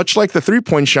it, much like the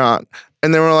 3-point shot.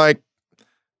 And they were like,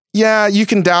 yeah, you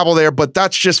can dabble there, but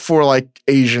that's just for like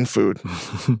Asian food.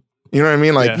 You know what I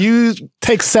mean? Like you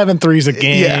take 7 threes a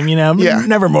game,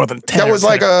 never more than 10. That was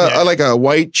like a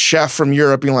white chef from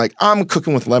Europe being like, I'm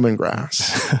cooking with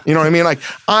lemongrass. You know what I mean? Like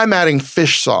I'm adding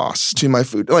fish sauce to my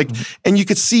food. Like, and you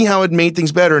could see how it made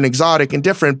things better and exotic and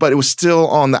different, but it was still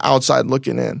on the outside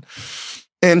looking in.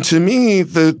 And to me,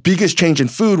 the biggest change in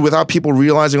food without people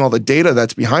realizing all the data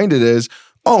that's behind it is,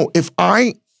 if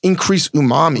I increase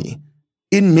umami,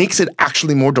 it makes it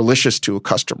actually more delicious to a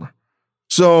customer.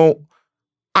 So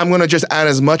I'm going to just add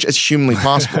as much as humanly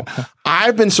possible.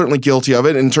 I've been certainly guilty of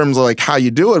it in terms of like how you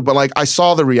do it, but like I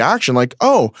saw the reaction like,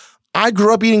 I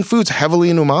grew up eating foods heavily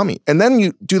in umami. And then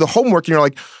you do the homework and you're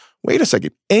like, wait a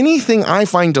second, anything I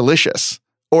find delicious,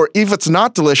 or if it's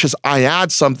not delicious, I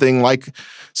add something like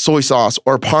soy sauce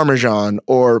or Parmesan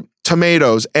or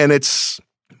tomatoes, and it's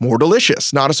more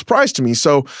delicious. Not a surprise to me.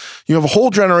 So you have a whole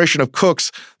generation of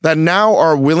cooks that now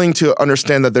are willing to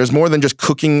understand that there's more than just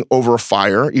cooking over a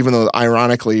fire, even though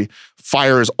ironically,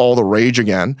 fire is all the rage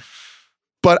again.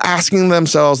 But asking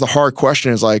themselves the hard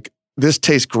question is like, this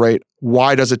tastes great.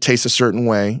 Why does it taste a certain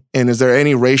way? And is there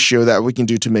any ratio that we can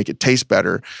do to make it taste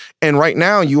better? And right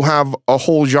now you have a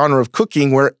whole genre of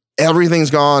cooking where everything's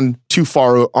gone too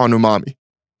far on umami.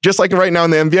 Just like right now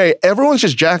in the NBA, everyone's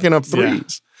just jacking up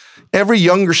threes. Yeah. Every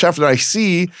younger chef that I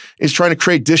see is trying to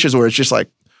create dishes where it's just like,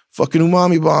 fucking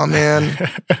umami bomb,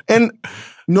 man. And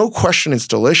no question it's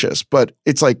delicious, but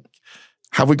it's like,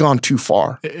 have we gone too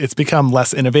far? It's become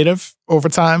less innovative over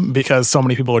time because so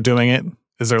many people are doing it.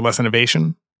 Is there less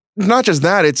innovation? Not just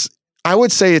that, I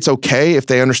would say it's okay if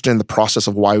they understand the process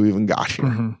of why we even got here.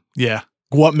 Mm-hmm. Yeah.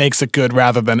 What makes it good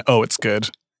rather than, it's good.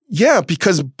 Yeah,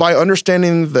 because by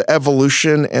understanding the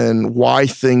evolution and why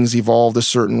things evolved a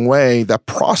certain way, that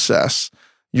process,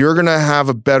 you're going to have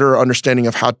a better understanding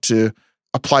of how to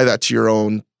apply that to your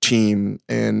own team.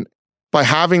 And by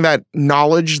having that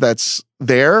knowledge that's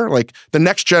there, like the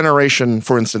next generation,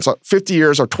 for instance, 50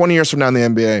 years or 20 years from now in the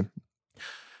NBA,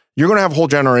 you're going to have a whole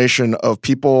generation of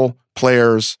people,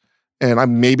 players,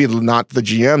 and maybe not the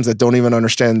GMs that don't even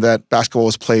understand that basketball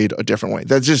is played a different way.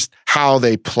 That's just how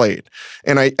they played.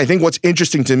 And I think what's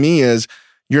interesting to me is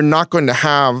you're not going to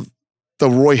have the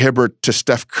Roy Hibbert to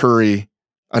Steph Curry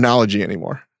analogy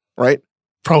anymore, right?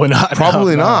 Probably not.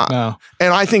 Probably not. No.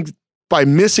 And I think by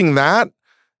missing that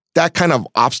kind of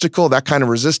obstacle, that kind of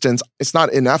resistance, it's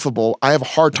not ineffable. I have a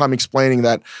hard time explaining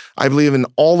that I believe in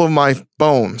all of my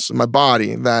bones, my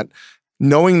body, that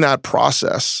knowing that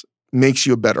process makes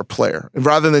you a better player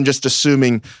rather than just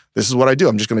assuming this is what I do.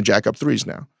 I'm just going to jack up threes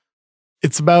now.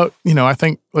 It's about, I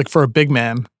think like for a big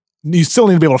man, you still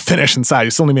need to be able to finish inside.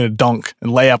 You still need to be able to dunk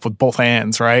and lay up with both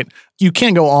hands, right? You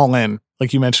can't go all in,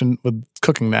 like you mentioned with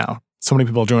cooking now. So many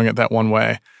people are doing it that one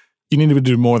way. You need to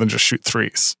do more than just shoot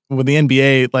threes. With the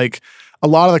NBA, like a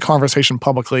lot of the conversation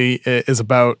publicly is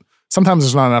about, sometimes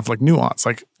there's not enough like nuance,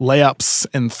 like layups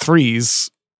and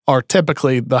threes are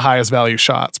typically the highest value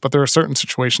shots, but there are certain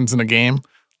situations in a game,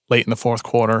 late in the fourth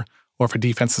quarter, or if a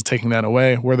defense is taking that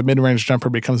away, where the mid-range jumper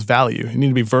becomes value. You need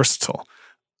to be versatile.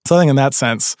 So I think in that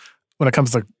sense, when it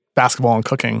comes to basketball and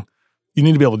cooking, you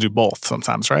need to be able to do both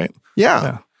sometimes, right?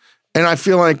 Yeah. And I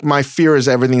feel like my fear is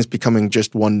everything's becoming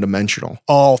just one-dimensional.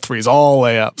 All threes, all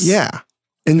layups. Yeah.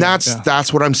 And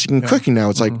that's what I'm seeing cooking now.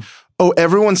 It's like,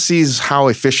 everyone sees how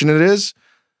efficient it is.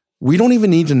 We don't even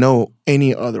need to know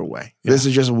any other way. Yeah. This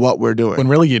is just what we're doing. When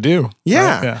really you do.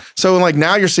 Yeah. Right? Yeah. So like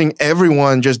now you're seeing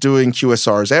everyone just doing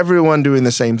QSRs, everyone doing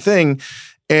the same thing.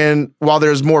 And while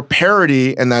there's more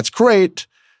parity, and that's great,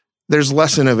 there's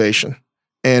less innovation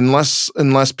and less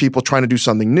people trying to do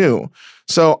something new.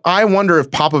 So I wonder if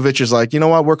Popovich is like, you know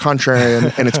what, we're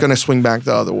contrarian and it's going to swing back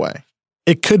the other way.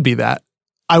 It could be that.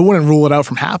 I wouldn't rule it out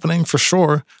from happening for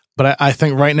sure. But I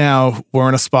think right now we're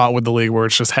in a spot with the league where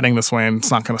it's just heading this way and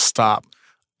it's not going to stop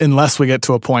unless we get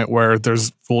to a point where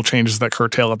there's rule changes that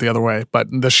curtail it the other way. But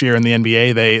this year in the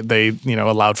NBA, they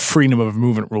allowed freedom of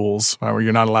movement rules where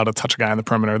you're not allowed to touch a guy on the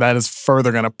perimeter. That is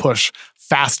further going to push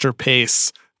faster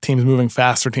pace, teams moving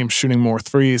faster, teams shooting more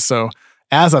threes. So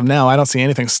as of now, I don't see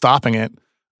anything stopping it.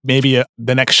 Maybe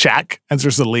the next Shaq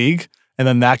enters the league and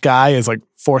then that guy is like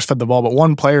force-fed the ball, but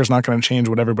one player is not going to change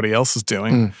what everybody else is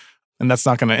doing. And that's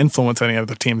not going to influence any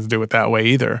other teams to do it that way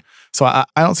either. So I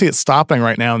don't see it stopping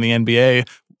right now in the NBA.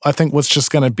 I think what's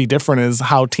just going to be different is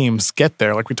how teams get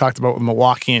there. Like we talked about with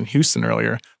Milwaukee and Houston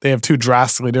earlier. They have two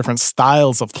drastically different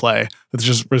styles of play that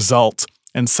just result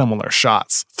and similar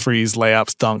shots, threes,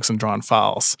 layups, dunks, and drawn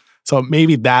fouls. So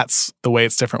maybe that's the way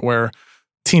it's different, where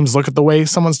teams look at the way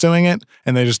someone's doing it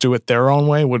and they just do it their own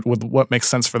way with what makes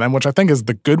sense for them, which I think is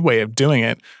the good way of doing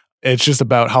it. It's just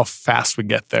about how fast we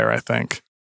get there, I think.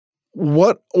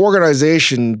 What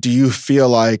organization do you feel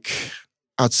like,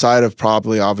 outside of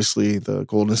probably obviously the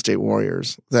Golden State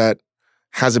Warriors, that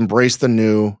has embraced the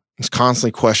new, is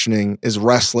constantly questioning, is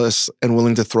restless and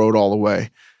willing to throw it all away?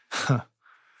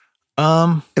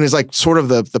 And is like sort of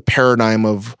the paradigm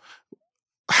of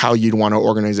how you'd want an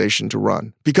organization to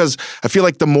run. Because I feel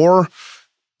like the more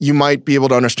you might be able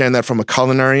to understand that from a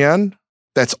culinary end,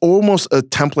 that's almost a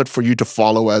template for you to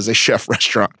follow as a chef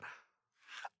restaurant.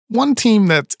 One team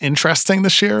that's interesting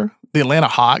this year, the Atlanta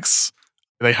Hawks.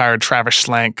 They hired Travis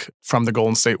Schlenk from the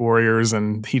Golden State Warriors,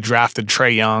 and he drafted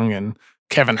Trae Young and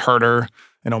Kevin Huerter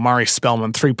and Omari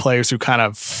Spellman, 3 players who kind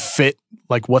of fit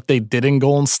like what they did in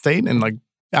Golden State. And like,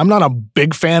 I'm not a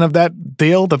big fan of that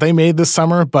deal that they made this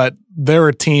summer, but they're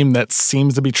a team that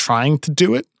seems to be trying to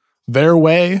do it their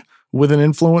way with an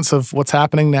influence of what's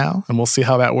happening now. And we'll see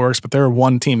how that works. But they're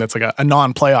one team that's like a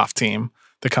non-playoff team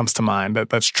that comes to mind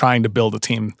that's trying to build a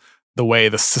team the way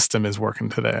the system is working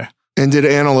today. And did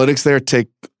analytics there take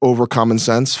over common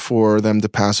sense for them to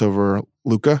pass over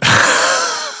Luka?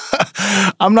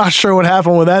 I'm not sure what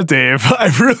happened with that, Dave.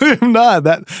 I really am not.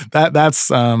 That's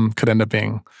could end up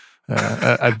being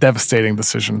a devastating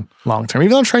decision long term.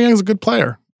 Even though Trae Young is a good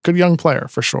player, good young player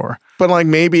for sure. But like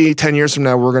maybe 10 years from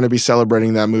now, we're going to be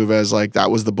celebrating that move as like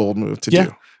that was the bold move to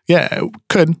do. Yeah, it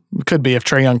could be if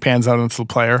Trae Young pans out into the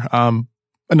player.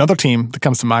 Another team that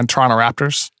comes to mind, Toronto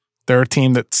Raptors. They're a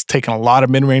team that's taken a lot of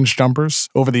mid-range jumpers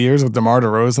over the years with DeMar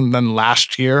DeRozan. Then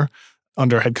last year,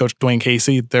 under head coach Dwayne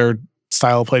Casey, their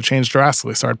style of play changed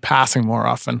drastically. Started passing more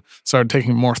often, started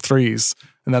taking more threes.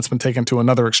 And that's been taken to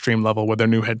another extreme level with their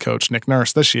new head coach, Nick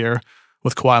Nurse, this year,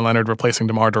 with Kawhi Leonard replacing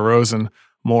DeMar DeRozan.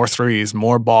 More threes,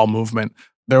 more ball movement.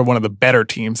 They're one of the better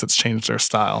teams that's changed their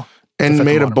style. And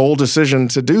made a bold decision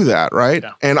to do that, right?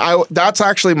 Yeah. And that's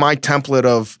actually my template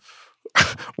of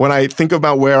when I think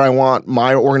about where I want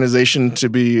my organization to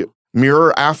be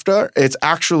mirror after, it's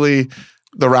actually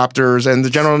the Raptors, and the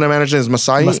general manager is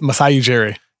Masai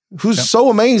Ujiri, who's so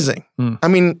amazing. I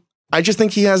mean, I just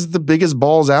think he has the biggest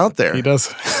balls out there. He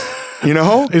does. You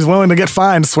know? He's willing to get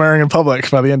fined swearing in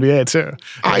public by the NBA too.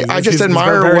 I just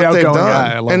admire what they've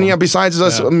done. And yeah,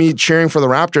 besides me cheering for the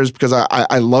Raptors, because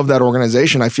I love that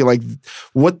organization, I feel like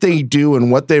what they do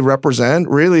and what they represent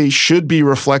really should be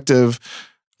reflective.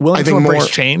 Willing to embrace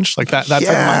change, like that type of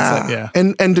mindset. Yeah.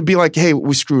 And to be like, hey,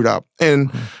 we screwed up.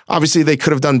 And obviously they could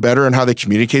have done better in how they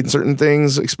communicate certain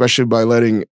things, especially by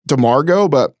letting DeMar go.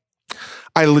 But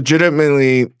I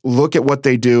legitimately look at what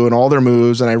they do and all their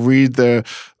moves, and I read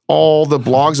all the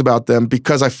blogs about them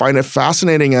because I find it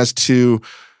fascinating as to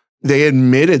they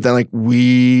admitted that like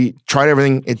we tried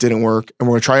everything, it didn't work, and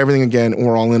we're gonna try everything again, and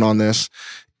we're all in on this.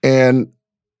 And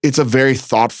it's a very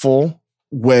thoughtful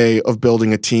way of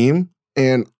building a team.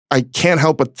 And I can't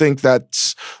help but think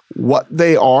that's what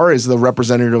they are, is the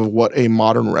representative of what a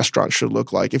modern restaurant should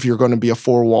look like. If you're going to be a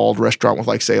 4-walled restaurant with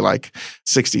like, say, like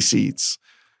 60 seats.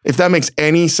 If that makes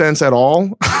any sense at all,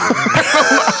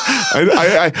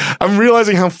 I'm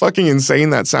realizing how fucking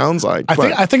insane that sounds like.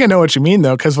 I think I know what you mean,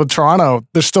 though, because with Toronto,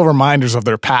 there's still reminders of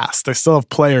their past. They still have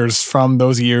players from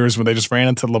those years where they just ran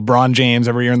into LeBron James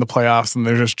every year in the playoffs and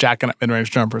they're just jacking up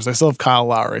mid-range jumpers. They still have Kyle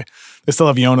Lowry. They still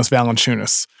have Jonas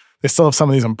Valanciunas. They still have some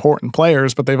of these important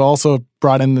players, but they've also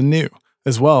brought in the new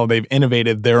as well. They've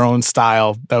innovated their own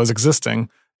style that was existing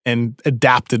and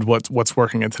adapted what's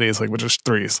working in today's league, which is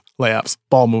threes, layups,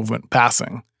 ball movement,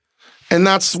 passing. And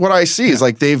that's what I see is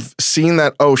like they've seen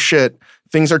that, oh shit,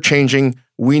 things are changing.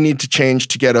 We need to change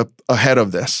to get ahead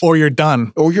of this. Or you're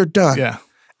done. Yeah.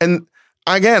 And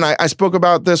again, I spoke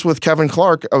about this with Kevin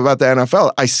Clark about the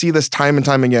NFL. I see this time and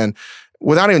time again,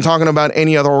 without even talking about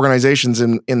any other organizations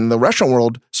in the restaurant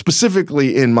world,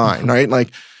 specifically in mine, right?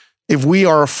 Like if we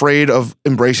are afraid of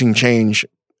embracing change,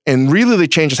 and really the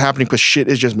change is happening because shit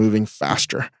is just moving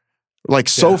faster. Like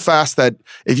so fast that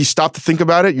if you stop to think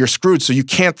about it, you're screwed. So you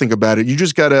can't think about it. You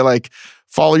just got to like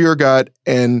follow your gut.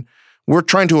 And we're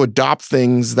trying to adopt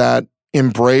things that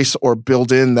embrace or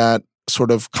build in that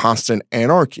sort of constant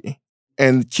anarchy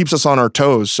and keeps us on our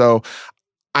toes. So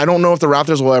I don't know if the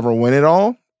Raptors will ever win it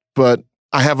all, but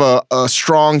I have a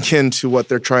strong kin to what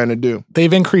they're trying to do.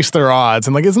 They've increased their odds.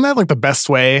 And like, isn't that like the best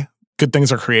way good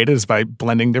things are created is by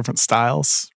blending different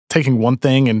styles? Taking one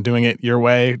thing and doing it your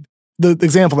way. The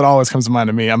example that always comes to mind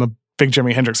to me, I'm a big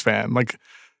Jimi Hendrix fan. Like,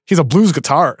 he's a blues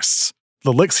guitarist.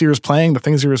 The licks he was playing, the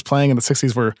things he was playing in the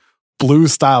 60s were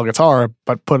blues style guitar,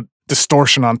 but put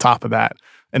distortion on top of that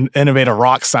and innovate a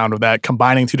rock sound with that,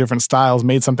 combining two different styles,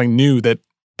 made something new that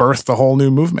birthed a whole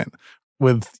new movement.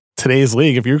 With today's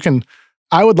league,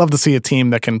 I would love to see a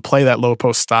team that can play that low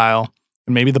post style,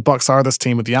 and maybe the Bucks are this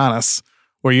team with Giannis,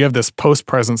 where you have this post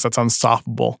presence that's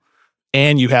unstoppable,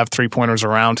 and you have 3-pointers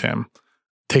around him,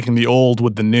 taking the old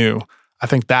with the new. I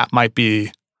think that might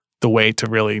be the way to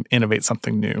really innovate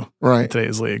something new in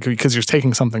today's league, because you're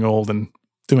taking something old and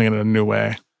doing it in a new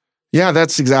way. Yeah,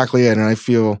 that's exactly it. And I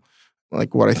feel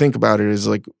like what I think about it is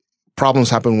like problems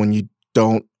happen when you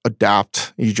don't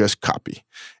adapt, you just copy.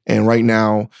 And right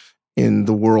now in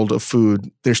the world of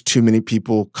food, there's too many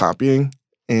people copying,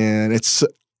 and it's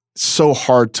so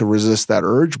hard to resist that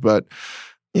urge. But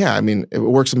yeah, I mean, it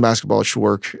works in basketball, it should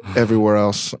work everywhere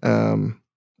else.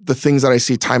 The things that I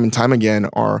see time and time again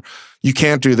are, you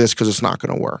can't do this because it's not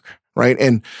going to work, right?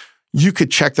 And you could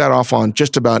check that off on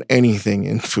just about anything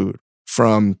in food.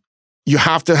 From you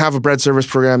have to have a bread service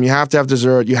program, you have to have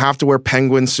dessert, you have to wear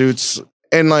penguin suits.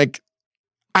 And like,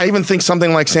 I even think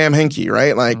something like Sam Hinkie,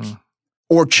 right? Like,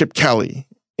 or Chip Kelly,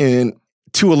 and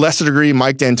to a lesser degree,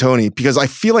 Mike D'Antoni, because I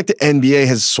feel like the NBA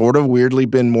has sort of weirdly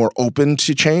been more open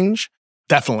to change.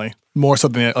 Definitely. More so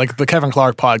than like the Kevin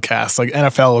Clark podcast. Like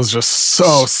NFL is just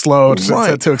so slow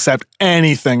to accept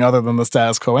anything other than the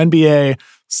status quo. NBA,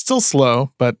 still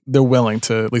slow, but they're willing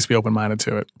to at least be open-minded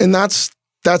to it. And that's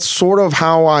sort of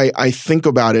how I think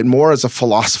about it, more as a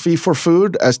philosophy for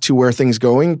food as to where things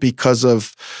going, because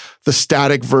of the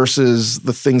static versus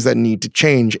the things that need to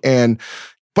change.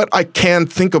 But I can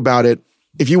think about it,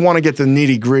 if you want to get the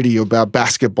nitty-gritty about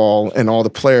basketball and all the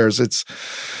players, it's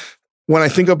when I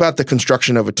think about the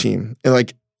construction of a team,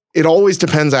 like it always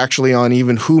depends actually on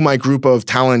even who my group of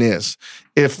talent is.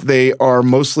 If they are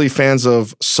mostly fans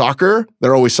of soccer,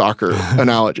 they're always soccer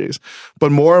analogies.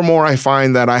 But more and more I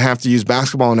find that I have to use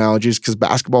basketball analogies, because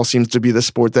basketball seems to be the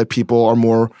sport that people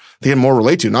they can more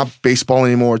relate to. Not baseball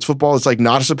anymore, it's football. It's like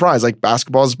not a surprise. Like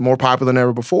basketball is more popular than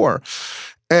ever before.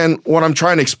 And what I'm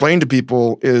trying to explain to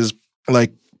people is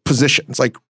like positions.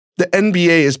 Like the NBA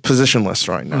is positionless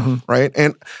right now, right?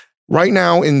 And right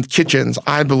now in kitchens,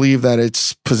 I believe that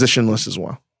it's positionless as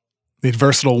well. Need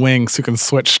versatile wings who can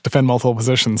defend multiple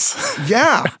positions.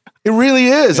 Yeah, it really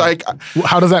is. Yeah. Like,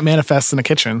 how does that manifest in a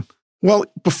kitchen? Well,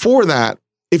 before that,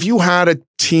 if you had a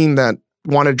team that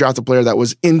wanted to draft a player that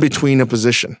was in between a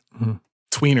position,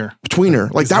 tweener,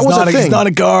 like that was a thing. He's not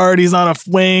a guard. He's not a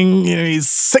wing. You know, he's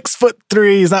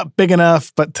 6'3". He's not big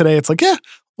enough. But today it's like, yeah,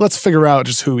 let's figure out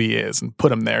just who he is and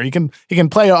put him there. He can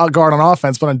play a guard on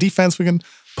offense, but on defense we can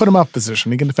put him up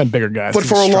position. He can defend bigger guys. But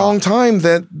for a long time,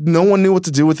 that no one knew what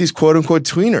to do with these quote unquote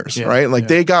tweeners, right? Like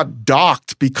they got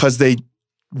docked because they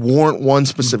weren't one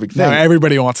specific thing. Now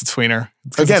everybody wants a tweener.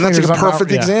 Again, that's a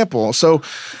perfect example. So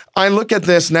I look at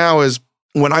this now as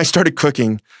when I started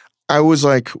cooking, I was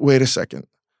like, wait a second.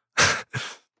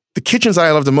 The kitchens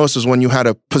I loved the most is when you had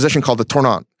a position called the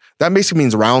tournant. That basically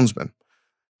means roundsman.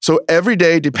 So every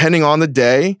day, depending on the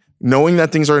day, knowing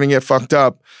that things are going to get fucked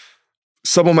up,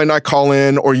 someone might not call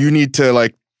in, or you need to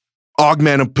like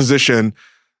augment a position.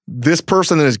 This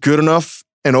person is good enough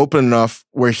and open enough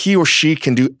where he or she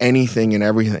can do anything and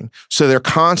everything. So they're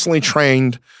constantly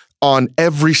trained on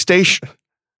every station,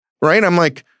 right? I'm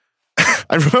like,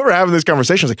 I remember having this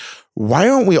conversation. I was like, why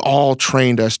aren't we all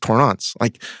trained as tournants?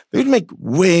 Like, it would make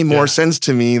way more sense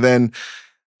to me than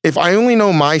if I only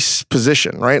know my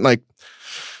position, right? Like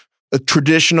a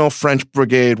traditional French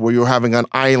brigade where you're having an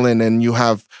island and you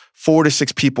have 4 to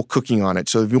 6 people cooking on it.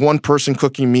 So if you're one person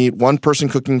cooking meat, one person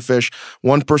cooking fish,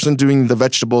 one person doing the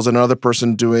vegetables, another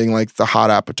person doing like the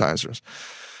hot appetizers.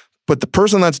 But the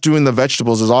person that's doing the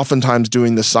vegetables is oftentimes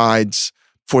doing the sides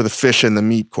for the fish and the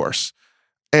meat course.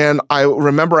 And I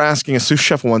remember asking a sous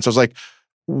chef once, I was like,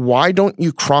 why don't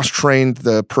you cross-train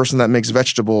the person that makes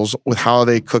vegetables with how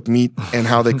they cook meat and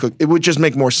how they cook? It would just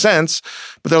make more sense.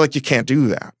 But they're like, you can't do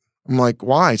that. I'm like,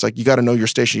 why? It's like, you got to know your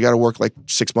station. You got to work like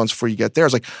 6 months before you get there.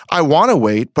 It's like, I want to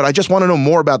wait, but I just want to know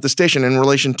more about the station in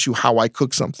relation to how I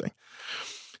cook something.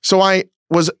 So I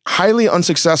was highly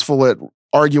unsuccessful at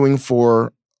arguing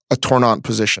for a tournant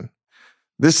position.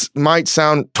 This might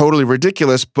sound totally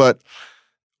ridiculous, but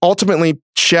ultimately,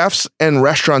 chefs and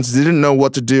restaurants didn't know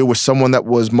what to do with someone that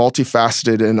was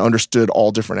multifaceted and understood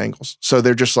all different angles. So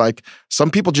they're just like, some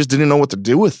people just didn't know what to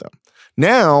do with them.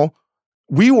 Now,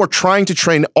 we were trying to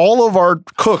train all of our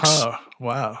cooks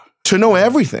to know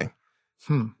everything.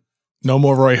 No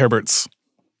more Roy Herberts.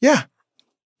 Yeah.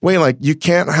 Wait, like you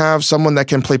can't have someone that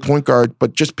can play point guard,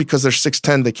 but just because they're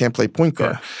 6'10", they can't play point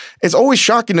guard. Yeah. It's always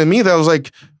shocking to me that I was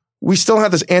like, we still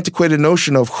have this antiquated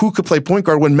notion of who could play point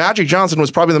guard when Magic Johnson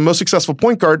was probably the most successful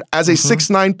point guard as a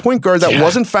 6'9" point guard that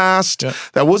wasn't fast,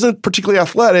 that wasn't particularly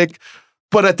athletic,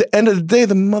 But at the end of the day,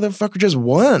 the motherfucker just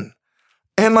won.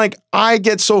 And like, I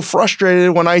get so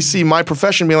frustrated when I see my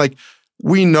profession being like,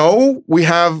 we know we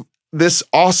have this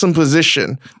awesome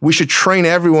position. We should train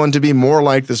everyone to be more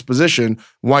like this position.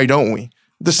 Why don't we?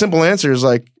 The simple answer is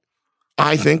like,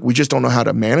 I think we just don't know how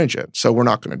to manage it. So we're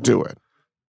not going to do it.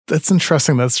 That's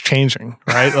interesting. That's changing,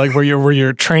 right? Like where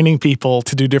you're training people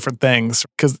to do different things,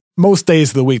 because most days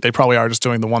of the week, they probably are just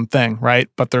doing the one thing, right?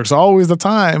 But there's always the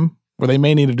time where they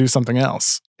may need to do something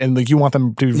else. And like, you want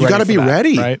them to be ready. You got to be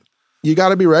ready, right? You got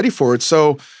to be ready for it.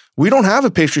 So we don't have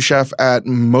a pastry chef at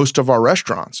most of our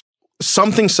restaurants.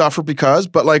 Some things suffer because,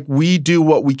 but like we do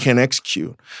what we can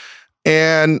execute.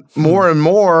 And more and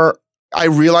more, I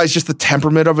realize just the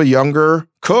temperament of a younger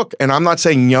cook. And I'm not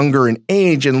saying younger in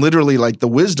age and literally like the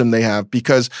wisdom they have,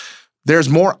 because there's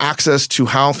more access to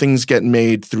how things get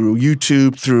made through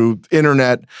YouTube, through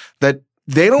internet, that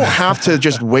they don't have to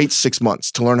just wait 6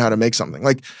 months to learn how to make something.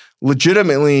 Like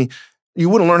legitimately, you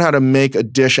wouldn't learn how to make a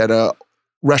dish at a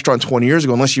restaurant 20 years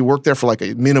ago unless you worked there for like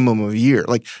a minimum of a year.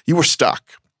 Like you were stuck.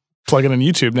 Plug it in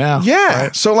YouTube now. Yeah.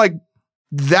 Right? So like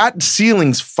that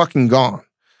ceiling's fucking gone.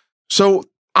 So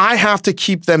I have to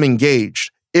keep them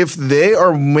engaged. If they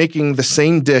are making the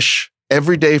same dish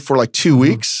every day for like 2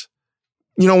 weeks,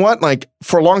 you know what? Like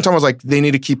for a long time, I was like, they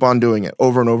need to keep on doing it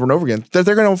over and over and over again. That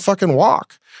they're going to fucking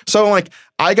walk. So like,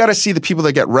 I got to see the people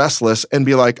that get restless and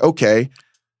be like, okay,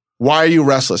 why are you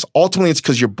restless? Ultimately, it's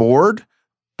because you're bored.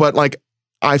 But like,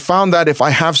 I found that if I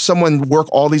have someone work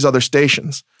all these other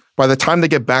stations, by the time they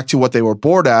get back to what they were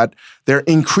bored at, their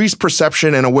increased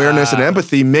perception and awareness and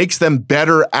empathy makes them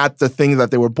better at the thing that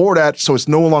they were bored at, so it's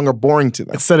no longer boring to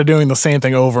them. Instead of doing the same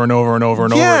thing over and over and over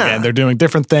and over again, they're doing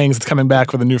different things, coming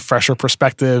back with a new, fresher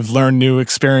perspective, learn new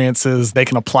experiences they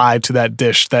can apply to that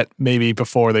dish that maybe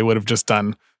before they would have just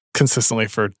done consistently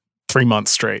for 3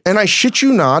 months straight. And I shit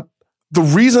you not, the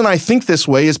reason I think this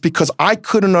way is because I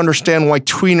couldn't understand why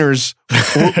tweeners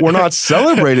were not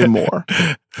celebrated more.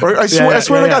 I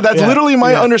swear to God, that's literally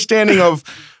my understanding of,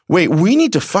 wait, we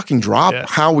need to fucking drop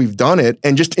how we've done it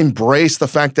and just embrace the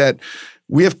fact that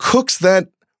we have cooks that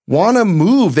want to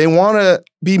move. They want to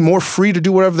be more free to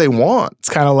do whatever they want. It's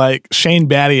kind of like Shane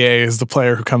Battier is the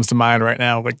player who comes to mind right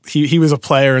now. Like he was a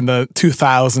player in the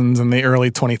 2000s and the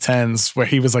early 2010s where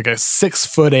he was like a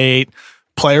 6'8"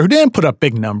 player who didn't put up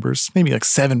big numbers, maybe like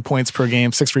 7 points per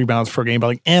game, 6 rebounds per game, but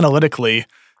like analytically,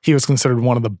 he was considered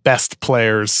one of the best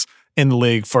players in the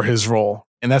league for his role.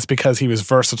 And that's because he was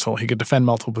versatile. He could defend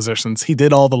multiple positions. He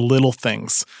did all the little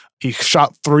things. He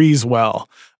shot threes well.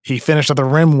 He finished at the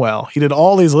rim well. He did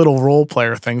all these little role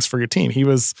player things for your team. He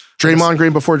was Draymond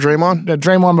Green before Draymond?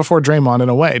 Draymond before Draymond in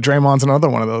a way. Draymond's another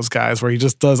one of those guys where he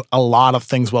just does a lot of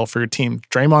things well for your team.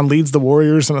 Draymond leads the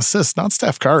Warriors in assists, not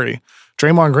Steph Curry.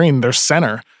 Draymond Green, their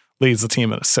center, leads the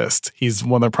team in assists. He's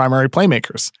one of their primary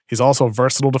playmakers. He's also a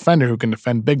versatile defender who can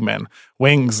defend big men,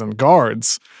 wings, and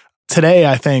guards. Today,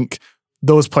 I think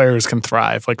those players can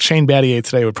thrive. Like Shane Battier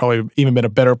today would probably even been a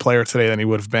better player today than he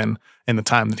would have been in the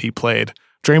time that he played.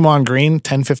 Draymond Green,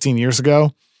 10, 15 years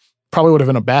ago, probably would have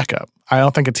been a backup. I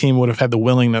don't think a team would have had the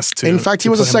willingness to. In fact, he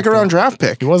was a second-round draft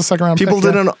pick. He was a second-round pick. People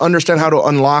didn't understand how to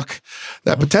unlock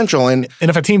that potential. And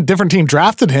if a different team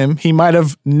drafted him, he might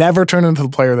have never turned into the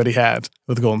player that he had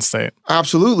with Golden State.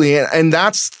 Absolutely. And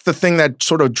that's the thing that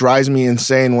sort of drives me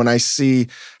insane when I see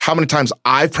how many times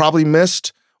I've probably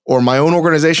missed, or my own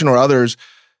organization or others,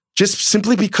 just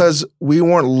simply because we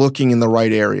weren't looking in the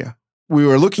right area. We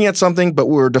were looking at something, but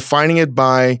we were defining it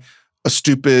by a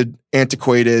stupid,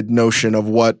 antiquated notion of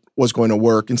what was going to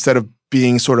work instead of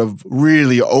being sort of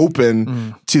really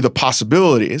open to the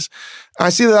possibilities. I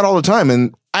see that all the time.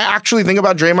 And I actually think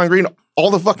about Draymond Green all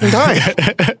the fucking time.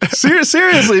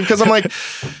 Seriously, because I'm like,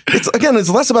 it's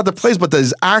less about the plays, but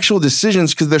the actual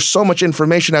decisions, because there's so much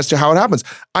information as to how it happens.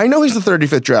 I know he's the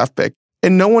 35th draft pick,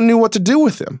 and no one knew what to do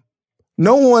with him.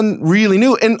 No one really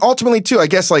knew. And ultimately, too, I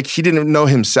guess like he didn't know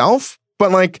himself,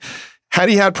 but like, had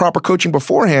he had proper coaching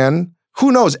beforehand,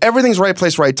 who knows? Everything's right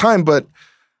place, right time. But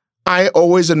I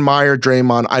always admire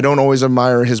Draymond. I don't always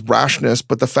admire his brashness,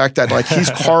 but the fact that like he's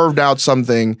carved out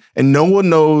something and no one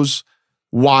knows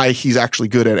why he's actually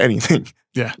good at anything.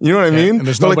 Yeah. You know what I mean? And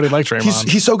there's nobody like Draymond.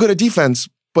 He's so good at defense,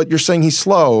 but you're saying he's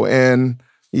slow and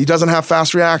he doesn't have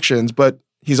fast reactions, but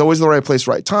he's always in the right place,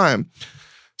 right time.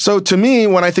 So to me,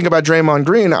 when I think about Draymond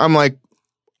Green, I'm like,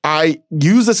 I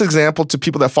use this example to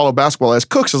people that follow basketball as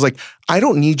cooks. It's like, I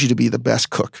don't need you to be the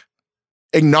best cook.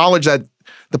 Acknowledge that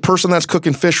the person that's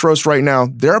cooking fish roast right now,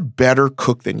 they're a better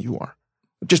cook than you are.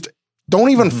 Just don't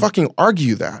even fucking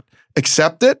argue that.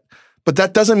 Accept it, but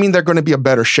that doesn't mean they're going to be a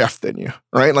better chef than you,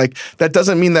 right? Like, that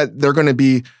doesn't mean that they're going to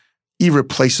be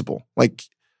irreplaceable. Like,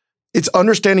 it's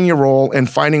understanding your role and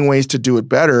finding ways to do it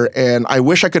better. And I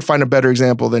wish I could find a better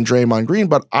example than Draymond Green,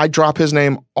 but I drop his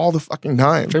name all the fucking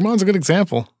time. Draymond's a good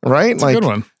example. Right? It's a good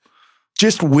one.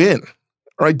 Just win.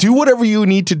 Right? Do whatever you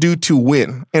need to do to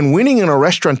win. And winning in a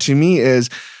restaurant to me is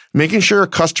making sure a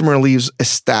customer leaves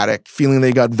ecstatic, feeling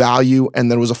they got value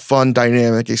and that it was a fun,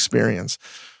 dynamic experience.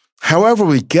 However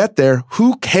we get there,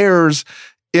 who cares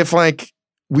if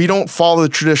we don't follow the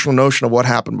traditional notion of what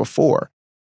happened before?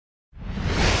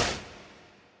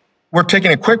 We're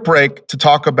taking a quick break to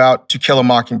talk about To Kill a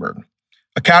Mockingbird.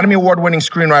 Academy Award-winning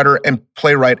screenwriter and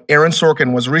playwright Aaron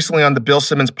Sorkin was recently on the Bill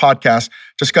Simmons podcast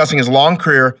discussing his long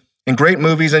career in great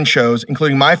movies and shows,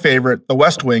 including my favorite, The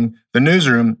West Wing, The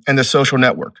Newsroom, and The Social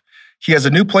Network. He has a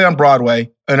new play on Broadway,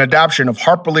 an adaptation of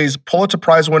Harper Lee's Pulitzer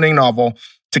Prize-winning novel,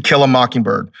 To Kill a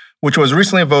Mockingbird, which was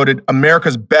recently voted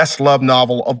America's best-loved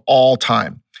novel of all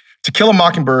time. To Kill a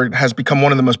Mockingbird has become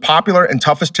one of the most popular and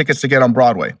toughest tickets to get on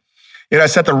Broadway. It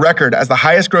has set the record as the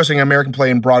highest-grossing American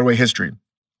play in Broadway history.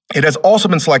 It has also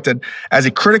been selected as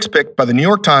a critic's pick by the New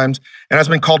York Times and has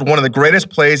been called one of the greatest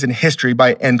plays in history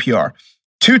by NPR.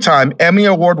 Two-time Emmy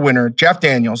Award winner Jeff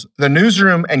Daniels, The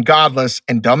Newsroom, and Godless,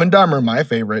 and Dumb and Dumber, my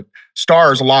favorite,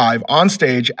 stars live on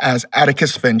stage as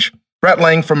Atticus Finch. Brett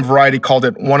Lang from Variety called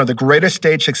it one of the greatest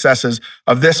stage successes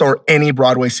of this or any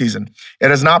Broadway season. It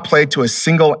has not played to a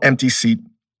single empty seat.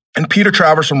 And Peter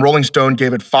Travers from Rolling Stone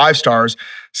gave it 5 stars,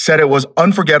 said it was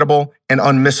unforgettable and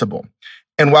unmissable.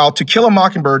 And while To Kill a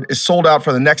Mockingbird is sold out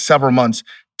for the next several months,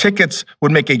 tickets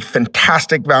would make a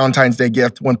fantastic Valentine's Day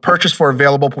gift when purchased for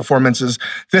available performances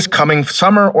this coming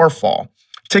summer or fall.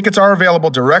 Tickets are available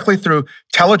directly through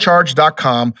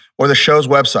telecharge.com or the show's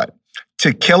website.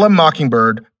 To Kill a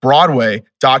Mockingbird,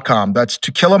 Broadway.com. That's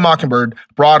To Kill a Mockingbird,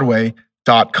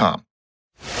 Broadway.com.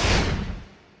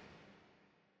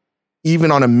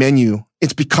 Even on a menu,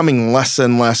 it's becoming less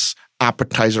and less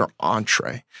appetizer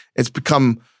entree. It's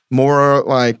become more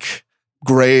like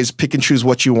graze, pick and choose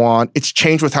what you want. It's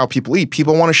changed with how people eat.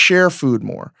 People want to share food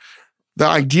more. The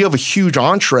idea of a huge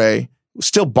entree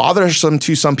still bothersome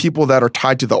to some people that are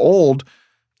tied to the old.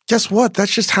 Guess what?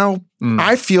 That's just how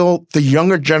I feel the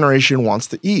younger generation wants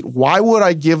to eat. Why would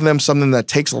I give them something that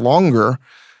takes longer?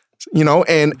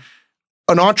 And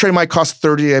an entree might cost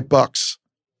 $38.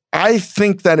 I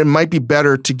think that it might be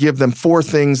better to give them 4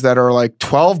 things that are like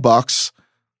 $12.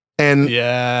 And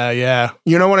yeah.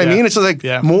 You know what I mean? It's like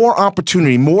more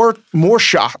opportunity, more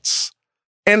shots.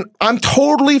 And I'm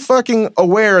totally fucking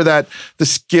aware that the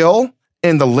skill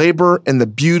and the labor and the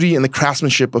beauty and the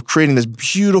craftsmanship of creating this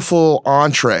beautiful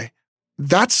entree,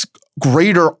 that's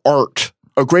greater art,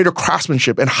 a greater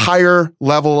craftsmanship and higher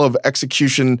level of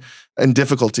execution and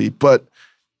difficulty. But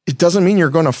it doesn't mean you're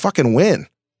going to fucking win.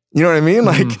 You know what I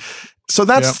mean? So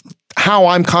that's how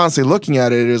I'm constantly looking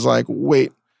at it is like,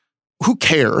 wait, who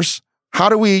cares? How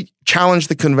do we challenge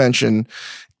the convention?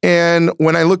 And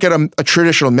when I look at a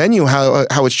traditional menu, how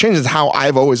it's changed is how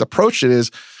I've always approached it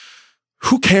is,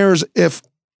 who cares if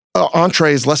an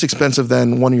entree is less expensive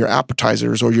than one of your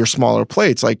appetizers or your smaller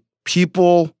plates? Like,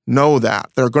 people know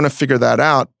that. They're going to figure that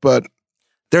out. But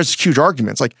there's huge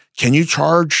arguments. Like, can you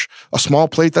charge a small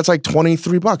plate that's like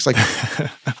 $23? Like,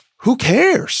 who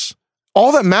cares?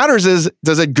 All that matters is,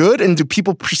 does it good and do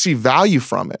people perceive value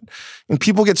from it? And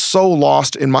people get so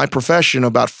lost in my profession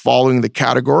about following the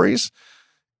categories.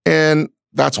 And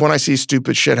that's when I see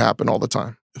stupid shit happen all the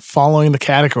time. Following the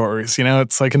categories,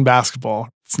 it's like in basketball.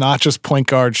 It's not just point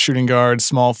guard, shooting guard,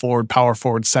 small forward, power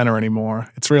forward, center anymore.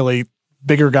 It's really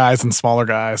bigger guys and smaller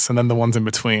guys, and then the ones in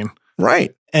between.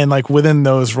 Right. And like within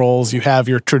those roles, you have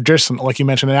your traditional, like you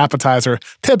mentioned, an appetizer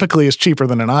typically is cheaper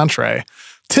than an entree.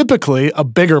 Typically, a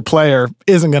bigger player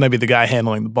isn't going to be the guy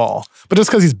handling the ball. But just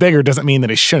because he's bigger doesn't mean that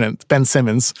he shouldn't. Ben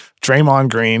Simmons, Draymond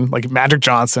Green, like Magic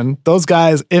Johnson, those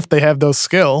guys, if they have those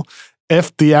skill,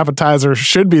 if the appetizer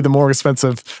should be the more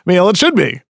expensive meal, it should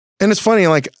be. And it's funny,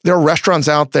 like there are restaurants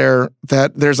out there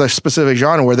that there's a specific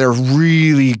genre where they're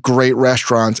really great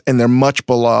restaurants and they're much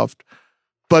beloved.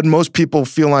 But most people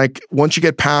feel like once you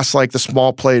get past like the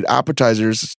small plate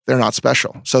appetizers, they're not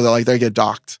special. So they get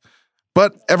docked.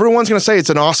 But everyone's going to say it's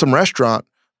an awesome restaurant.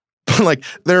 But like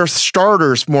their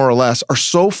starters, more or less, are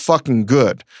so fucking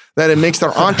good that it makes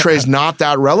their entrees not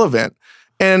that relevant.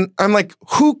 And I'm like,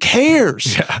 who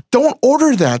cares? Yeah. Don't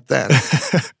order that then.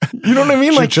 You know what I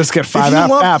mean? Like, just get 5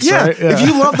 apps, yeah, right? Yeah. If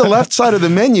you love the left side of the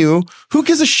menu, who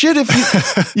gives a shit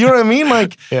if you know what I mean?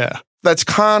 Like, that's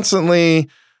constantly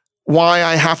why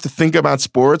I have to think about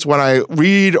sports. When I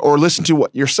read or listen to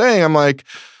what you're saying, I'm like,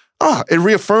 it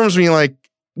reaffirms me like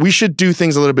we should do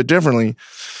things a little bit differently.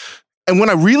 And when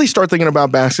I really start thinking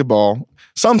about basketball,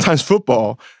 sometimes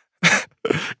football,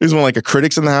 is when like a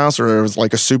critic's in the house or it was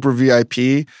like a super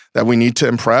VIP that we need to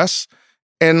impress.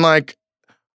 And like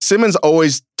Simmons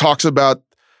always talks about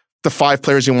the 5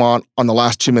 players you want on the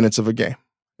last 2 minutes of a game,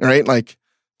 right? Like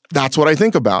that's what I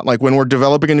think about. Like when we're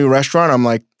developing a new restaurant, I'm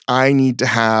like, I need to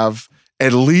have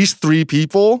at least 3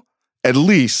 people, at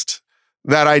least,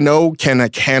 that I know can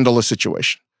like handle a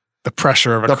situation. The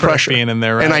pressure of a critic being in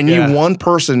there, right? And I need one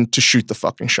person to shoot the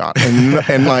fucking shot.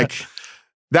 And like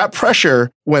that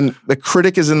pressure when the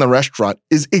critic is in the restaurant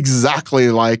is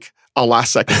exactly like a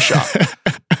last second shot.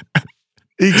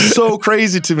 It's so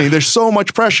crazy to me. There's so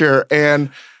much pressure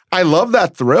and I love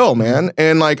that thrill, man.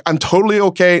 And like, I'm totally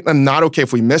okay. I'm not okay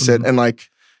if we miss it. And like,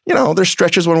 you know, there's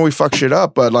stretches when we fuck shit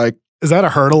up, but like. Is that a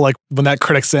hurdle? Like when that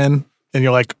critic's in and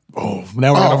you're like, oh,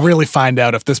 now we're going to really find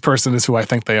out if this person is who I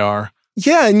think they are.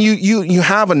 Yeah. And you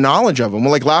have a knowledge of them.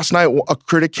 Well, like last night, a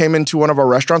critic came into one of our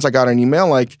restaurants. I got an email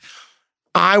like,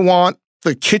 I want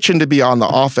the kitchen to be on the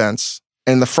offense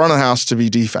and the front of the house to be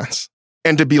defense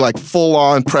and to be like full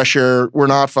on pressure. We're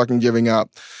not fucking giving up.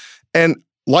 And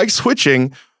like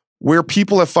switching, where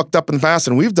people have fucked up in the past,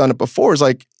 and we've done it before, is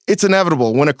like, it's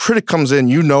inevitable. When a critic comes in,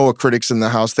 you know a critic's in the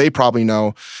house. They probably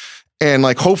know. And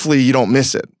like, hopefully you don't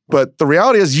miss it. But the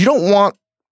reality is you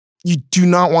do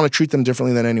not want to treat them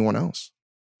differently than anyone else.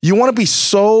 You want to be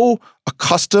so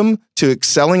accustomed to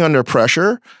excelling under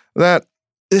pressure that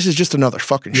this is just another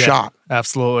fucking shot.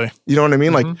 Absolutely. You know what I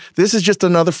mean? Like, this is just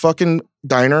another fucking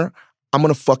diner. I'm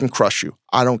going to fucking crush you.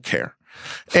 I don't care.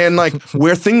 And like,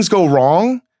 where things go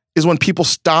wrong is when people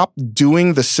stop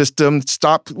doing the system,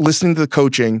 stop listening to the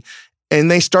coaching, and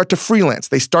they start to freelance.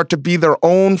 They start to be their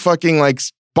own fucking like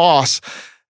boss,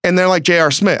 and they're like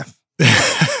J.R. Smith.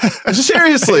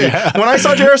 Seriously. When I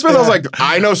saw J.R. Smith, I was like,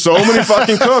 I know so many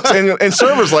fucking cooks and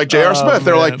servers like J.R. Smith.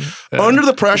 They're like, under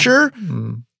the pressure,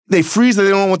 they freeze, they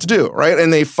don't know what to do, right?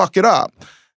 And they fuck it up.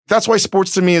 That's why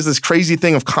sports to me is this crazy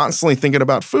thing of constantly thinking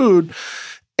about food.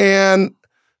 And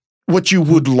what you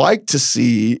would like to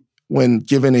see when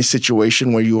given a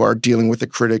situation where you are dealing with a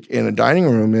critic in a dining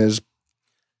room is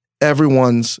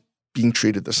everyone's being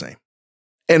treated the same.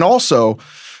 And also,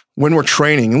 when we're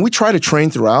training, and we try to train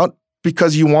throughout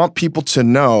because you want people to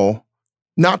know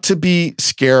not to be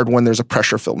scared when there's a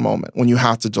pressure-filled moment, when you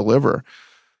have to deliver.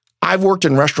 I've worked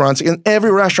in restaurants, and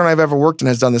every restaurant I've ever worked in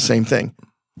has done the same thing.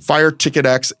 Fire ticket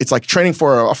X, it's like training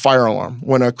for a fire alarm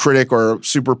when a critic or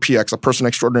super PX, a person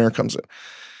extraordinaire, comes in.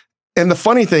 And the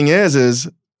funny thing is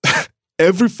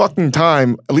every fucking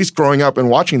time, at least growing up and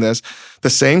watching this, the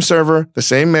same server, the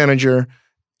same manager,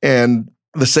 and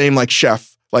the same like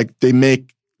chef, like they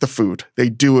make the food. They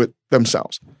do it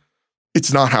themselves.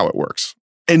 It's not how it works.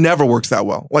 It never works that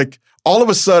well. Like all of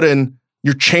a sudden,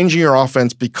 you're changing your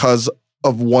offense because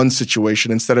of one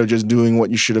situation instead of just doing what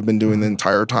you should have been doing the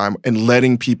entire time and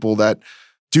letting people that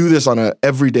do this on an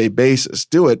everyday basis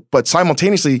do it. But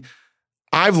simultaneously,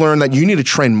 I've learned that you need to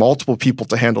train multiple people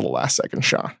to handle the last second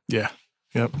shot. Yeah.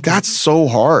 Yep. That's so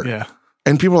hard. Yeah.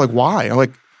 And people are like, why? I'm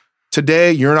like,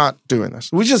 today you're not doing this.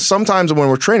 We just sometimes when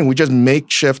we're training, we just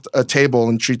makeshift a table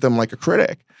and treat them like a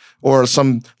critic or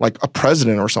some like a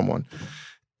president or someone.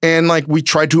 And like we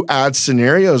try to add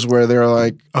scenarios where they're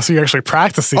like, oh, so you actually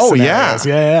practice these scenarios.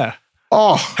 Yeah.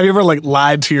 Oh, have you ever like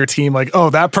lied to your team? Like, oh,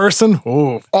 that person?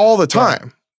 Oh, all the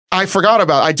time. I forgot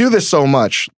about it. I do this so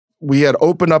much. We had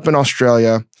opened up in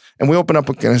Australia and we opened up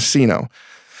a casino.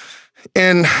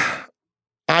 And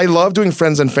I love doing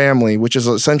friends and family, which is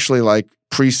essentially like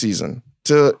preseason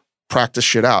to practice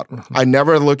shit out. Mm-hmm. I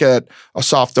never look at a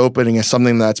soft opening as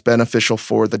something that's beneficial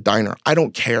for the diner. I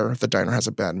don't care if the diner has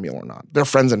a bad meal or not. They're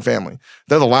friends and family.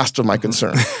 They're the last of my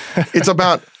concern. It's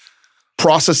about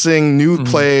processing new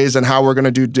plays and how we're going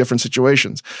to do different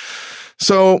situations.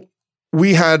 So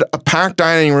we had a packed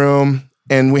dining room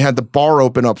and we had the bar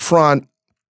open up front.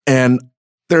 And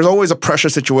there's always a pressure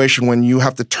situation when you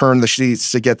have to turn the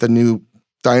sheets to get the new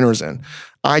diners in.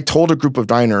 I told a group of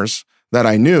diners that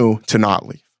I knew to not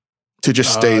leave, to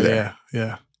just stay there.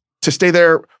 Yeah. To stay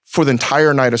there for the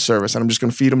entire night of service. And I'm just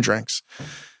going to feed them drinks.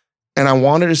 And I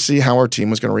wanted to see how our team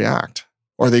was going to react.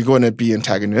 Are they going to be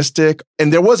antagonistic?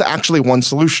 And there was actually one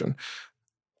solution.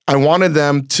 I wanted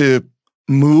them to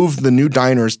move the new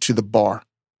diners to the bar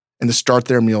and to start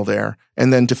their meal there.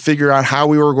 And then to figure out how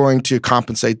we were going to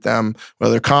compensate them,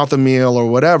 whether count the meal or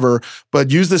whatever,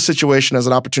 but use this situation as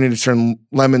an opportunity to turn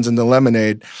lemons into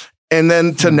lemonade and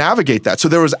then to navigate that. So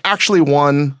there was actually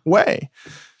one way.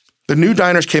 The new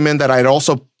diners came in that I had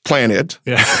also planted.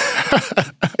 Yeah.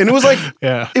 And it was like,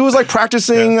 it was like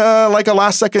practicing like a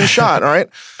last second shot, all right?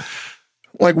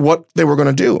 Like what they were going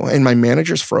to do. And my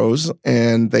managers froze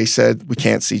and they said, we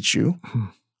can't seat you.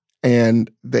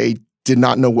 And they did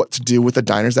not know what to do with the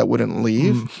diners that wouldn't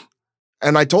leave.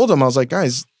 And I told them, I was like,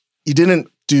 guys, you didn't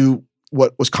do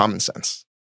what was common sense.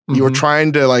 You were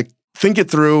trying to like think it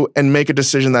through and make a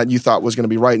decision that you thought was going to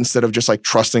be right instead of just like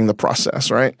trusting the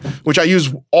process, right? Which I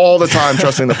use all the time,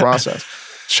 trusting the process.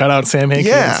 Shout out Sam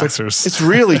Hinkie and Sixers. It's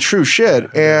really true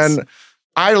shit. And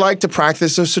I like to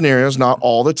practice those scenarios, not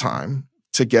all the time,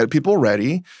 to get people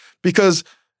ready, because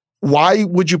why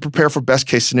would you prepare for best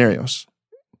case scenarios?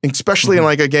 Especially in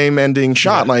like a game ending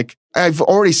shot. Like I've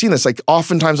already seen this. Like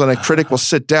oftentimes when a critic will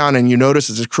sit down and you notice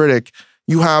as a critic,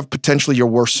 you have potentially your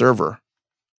worst server.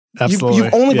 Absolutely.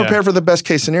 You've only prepared for the best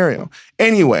case scenario.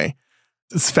 Anyway.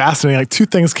 It's fascinating. Like two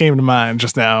things came to mind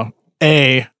just now.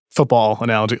 A, football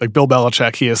analogy. Like Bill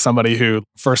Belichick, he is somebody who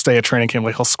first day of training camp,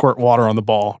 like he'll squirt water on the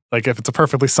ball. Like if it's a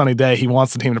perfectly sunny day, he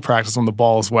wants the team to practice when the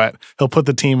ball is wet. He'll put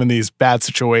the team in these bad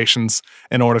situations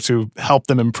in order to help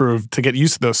them improve, to get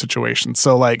used to those situations.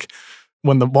 So like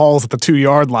when the ball's at the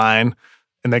 2-yard line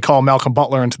and they call Malcolm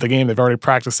Butler into the game, they've already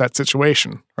practiced that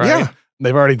situation, right? Yeah.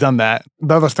 They've already done that.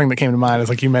 The other thing that came to mind is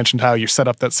like you mentioned how you set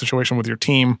up that situation with your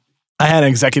team. I had an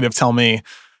executive tell me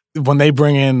when they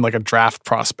bring in like a draft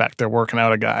prospect, they're working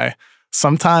out a guy.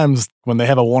 Sometimes when they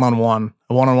have a one-on-one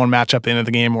matchup at the end of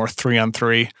the game or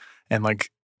 3-on-3, and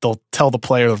like they'll tell the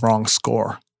player the wrong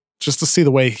score just to see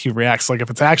the way he reacts. Like if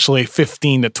it's actually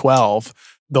 15-12,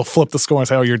 they'll flip the score and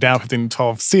say, oh, you're down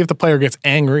 15-12. See if the player gets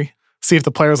angry. See if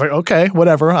the player's like, okay,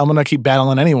 whatever, I'm going to keep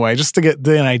battling anyway, just to get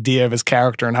an idea of his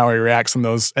character and how he reacts in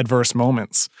those adverse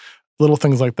moments. Little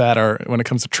things like that are, when it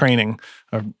comes to training,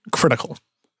 are critical.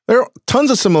 There are tons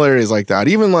of similarities like that.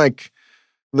 Even like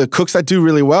the cooks that do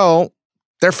really well,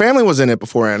 their family was in it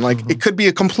beforehand. Like it could be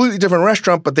a completely different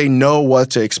restaurant, but they know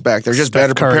what to expect. They're just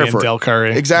better prepared for it. Del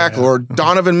Curry. Exactly. Yeah. Or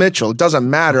Donovan Mitchell. It doesn't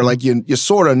matter. Like you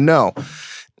sort of know.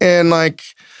 And like,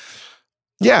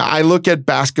 yeah, I look at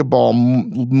basketball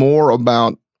more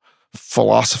about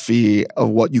philosophy of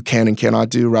what you can and cannot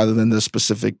do rather than the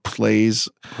specific plays.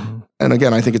 And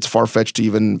again, I think it's far-fetched to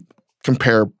even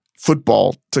compare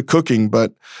football to cooking,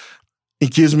 but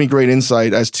it gives me great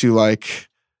insight as to like,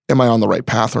 am I on the right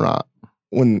path or not?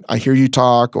 When I hear you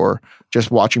talk or just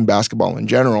watching basketball in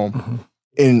general.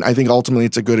 And I think ultimately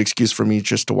it's a good excuse for me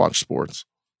just to watch sports.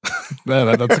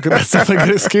 Yeah, that's definitely a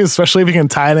good excuse, especially if you can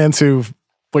tie it into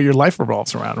what your life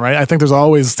revolves around, right? I think there's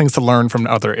always things to learn from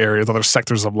other areas, other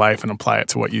sectors of life, and apply it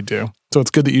to what you do. So it's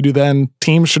good that you do that, and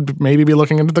teams should maybe be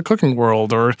looking into the cooking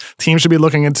world, or teams should be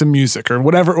looking into music, or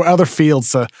whatever other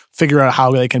fields to figure out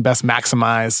how they can best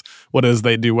maximize what it is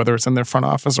they do, whether it's in their front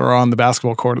office or on the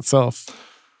basketball court itself.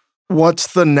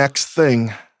 What's the next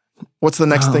thing? What's the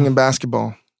next thing in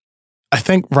basketball? I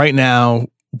think right now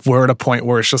we're at a point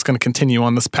where it's just going to continue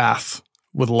on this path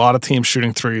with a lot of teams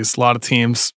shooting threes, a lot of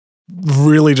teams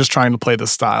really just trying to play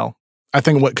this style. I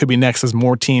think what could be next is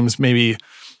more teams, maybe,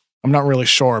 I'm not really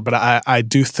sure, but I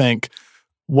do think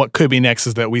what could be next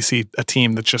is that we see a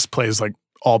team that just plays like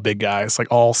all big guys, like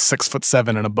all 6'7"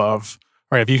 and above.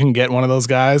 Right? If you can get one of those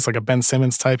guys, like a Ben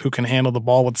Simmons type who can handle the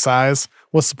ball with size,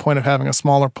 what's the point of having a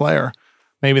smaller player?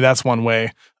 Maybe that's one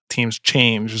way teams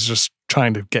change, is just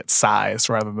trying to get size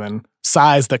rather than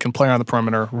size that can play on the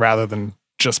perimeter rather than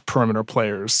just perimeter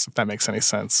players, if that makes any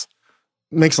sense.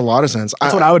 Makes a lot of sense.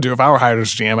 That's what I would do if I were hired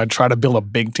as GM. I'd try to build a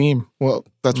big team. Well,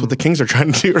 that's what the Kings are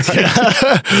trying to do, right?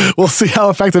 Yeah. We'll see how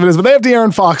effective it is. But they have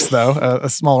De'Aaron Fox, though, a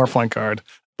smaller point guard.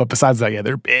 But besides that, yeah,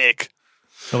 they're big.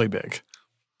 Really big.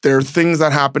 There are things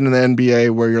that happen in the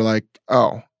NBA where you're like,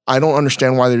 oh, I don't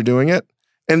understand why they're doing it.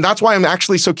 And that's why I'm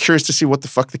actually so curious to see what the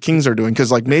fuck the Kings are doing.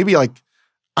 Because like maybe like,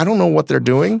 I don't know what they're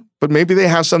doing, but maybe they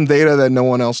have some data that no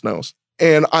one else knows.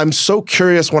 And I'm so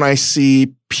curious when I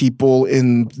see people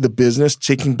in the business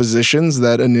taking positions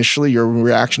that initially your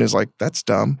reaction is like, that's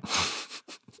dumb.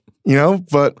 You know,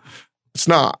 but it's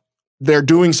not. They're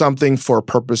doing something for a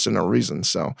purpose and a reason.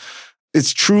 So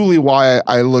it's truly why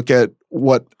I look at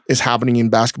what is happening in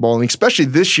basketball. And especially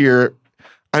this year,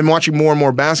 I'm watching more and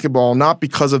more basketball, not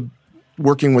because of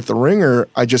working with the Ringer.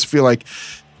 I just feel like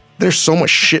there's so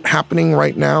much shit happening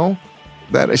right now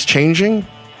that is changing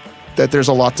that there's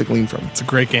a lot to glean from. It's a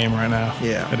great game right now.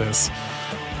 Yeah. It is.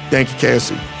 Thank you,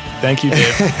 KOC. Thank you,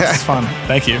 Dave. It's fun.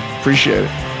 Thank you. Appreciate it.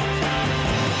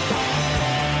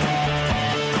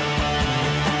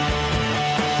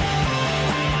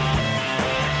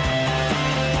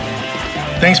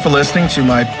 Thanks for listening to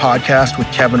my podcast with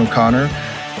Kevin O'Connor.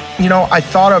 You know, I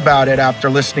thought about it after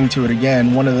listening to it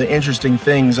again. One of the interesting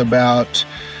things about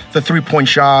the three-point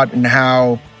shot and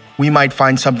how we might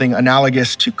find something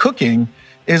analogous to cooking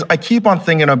is I keep on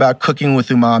thinking about cooking with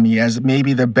umami as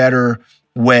maybe the better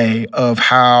way of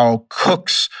how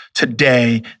cooks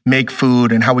today make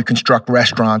food and how we construct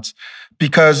restaurants.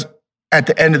 Because at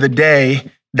the end of the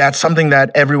day, that's something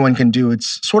that everyone can do.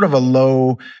 It's sort of a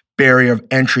low barrier of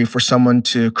entry for someone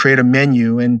to create a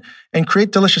menu and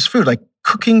create delicious food. Like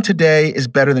cooking today is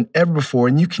better than ever before,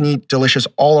 and you can eat delicious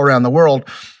all around the world.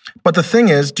 But the thing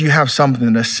is, do you have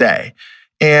something to say?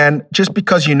 And just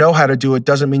because you know how to do it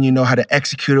doesn't mean you know how to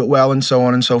execute it well, and so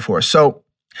on and so forth. So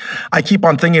I keep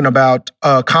on thinking about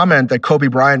a comment that Kobe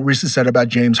Bryant recently said about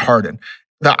James Harden.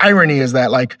 The irony is that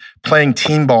like playing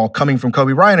team ball coming from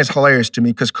Kobe Bryant is hilarious to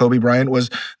me because Kobe Bryant was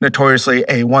notoriously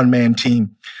a one-man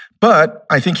team. But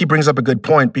I think he brings up a good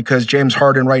point because James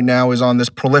Harden right now is on this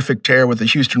prolific tear with the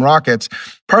Houston Rockets,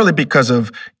 partly because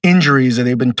of injuries, and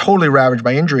they've been totally ravaged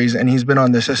by injuries, and he's been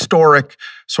on this historic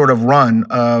sort of run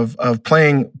of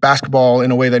playing basketball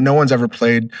in a way that no one's ever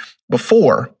played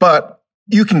before. But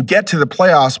you can get to the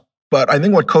playoffs, but I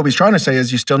think what Kobe's trying to say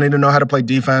is you still need to know how to play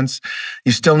defense.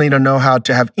 You still need to know how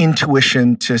to have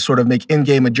intuition to sort of make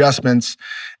in-game adjustments.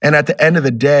 And at the end of the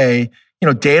day,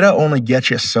 data only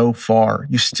gets you so far.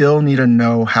 You still need to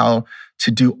know how to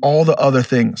do all the other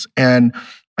things. And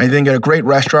I think a great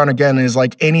restaurant, again, is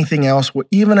like anything else,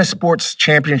 even a sports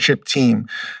championship team,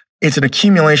 it's an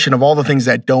accumulation of all the things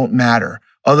that don't matter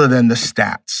other than the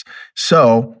stats.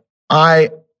 So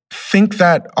I think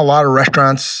that a lot of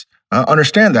restaurants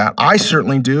understand that. I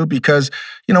certainly do because,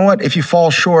 you know what, if you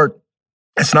fall short,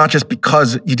 it's not just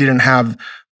because you didn't have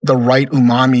the right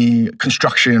umami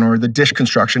construction or the dish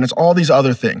construction. It's all these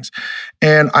other things.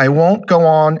 And I won't go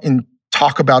on and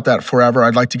talk about that forever.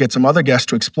 I'd like to get some other guests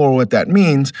to explore what that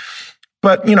means.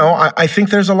 But, I think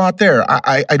there's a lot there.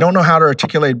 I don't know how to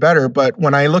articulate better, but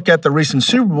when I look at the recent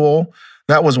Super Bowl,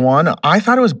 that was one, I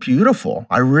thought it was beautiful.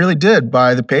 I really did,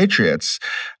 by the Patriots.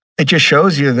 It just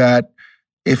shows you that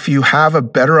if you have a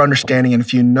better understanding and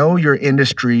if you know your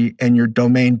industry and your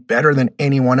domain better than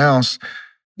anyone else,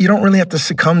 you don't really have to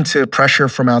succumb to pressure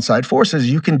from outside forces.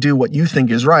 You can do what you think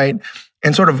is right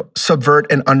and sort of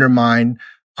subvert and undermine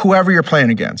whoever you're playing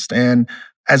against. And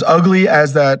as ugly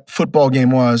as that football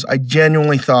game was, I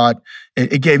genuinely thought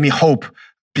it gave me hope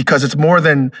because it's more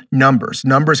than numbers.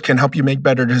 Numbers can help you make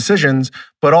better decisions,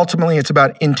 but ultimately it's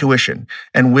about intuition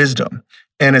and wisdom.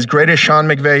 And as great as Sean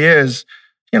McVay is,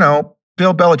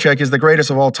 Bill Belichick is the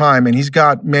greatest of all time, and he's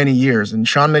got many years. And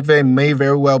Sean McVay may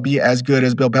very well be as good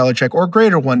as Bill Belichick or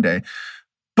greater one day.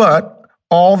 But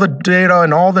all the data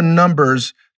and all the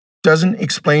numbers doesn't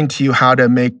explain to you how to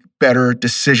make better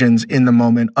decisions in the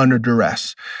moment under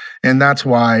duress. And that's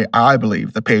why I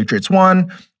believe the Patriots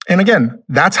won. And again,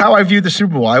 that's how I viewed the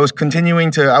Super Bowl. I was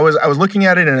looking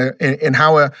at it in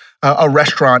how a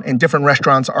restaurant and different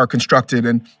restaurants are constructed,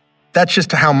 and that's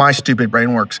just how my stupid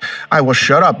brain works. I will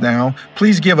shut up now.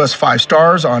 Please give us 5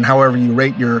 stars on however you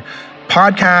rate your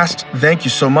podcast. Thank you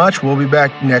so much. We'll be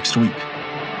back next week.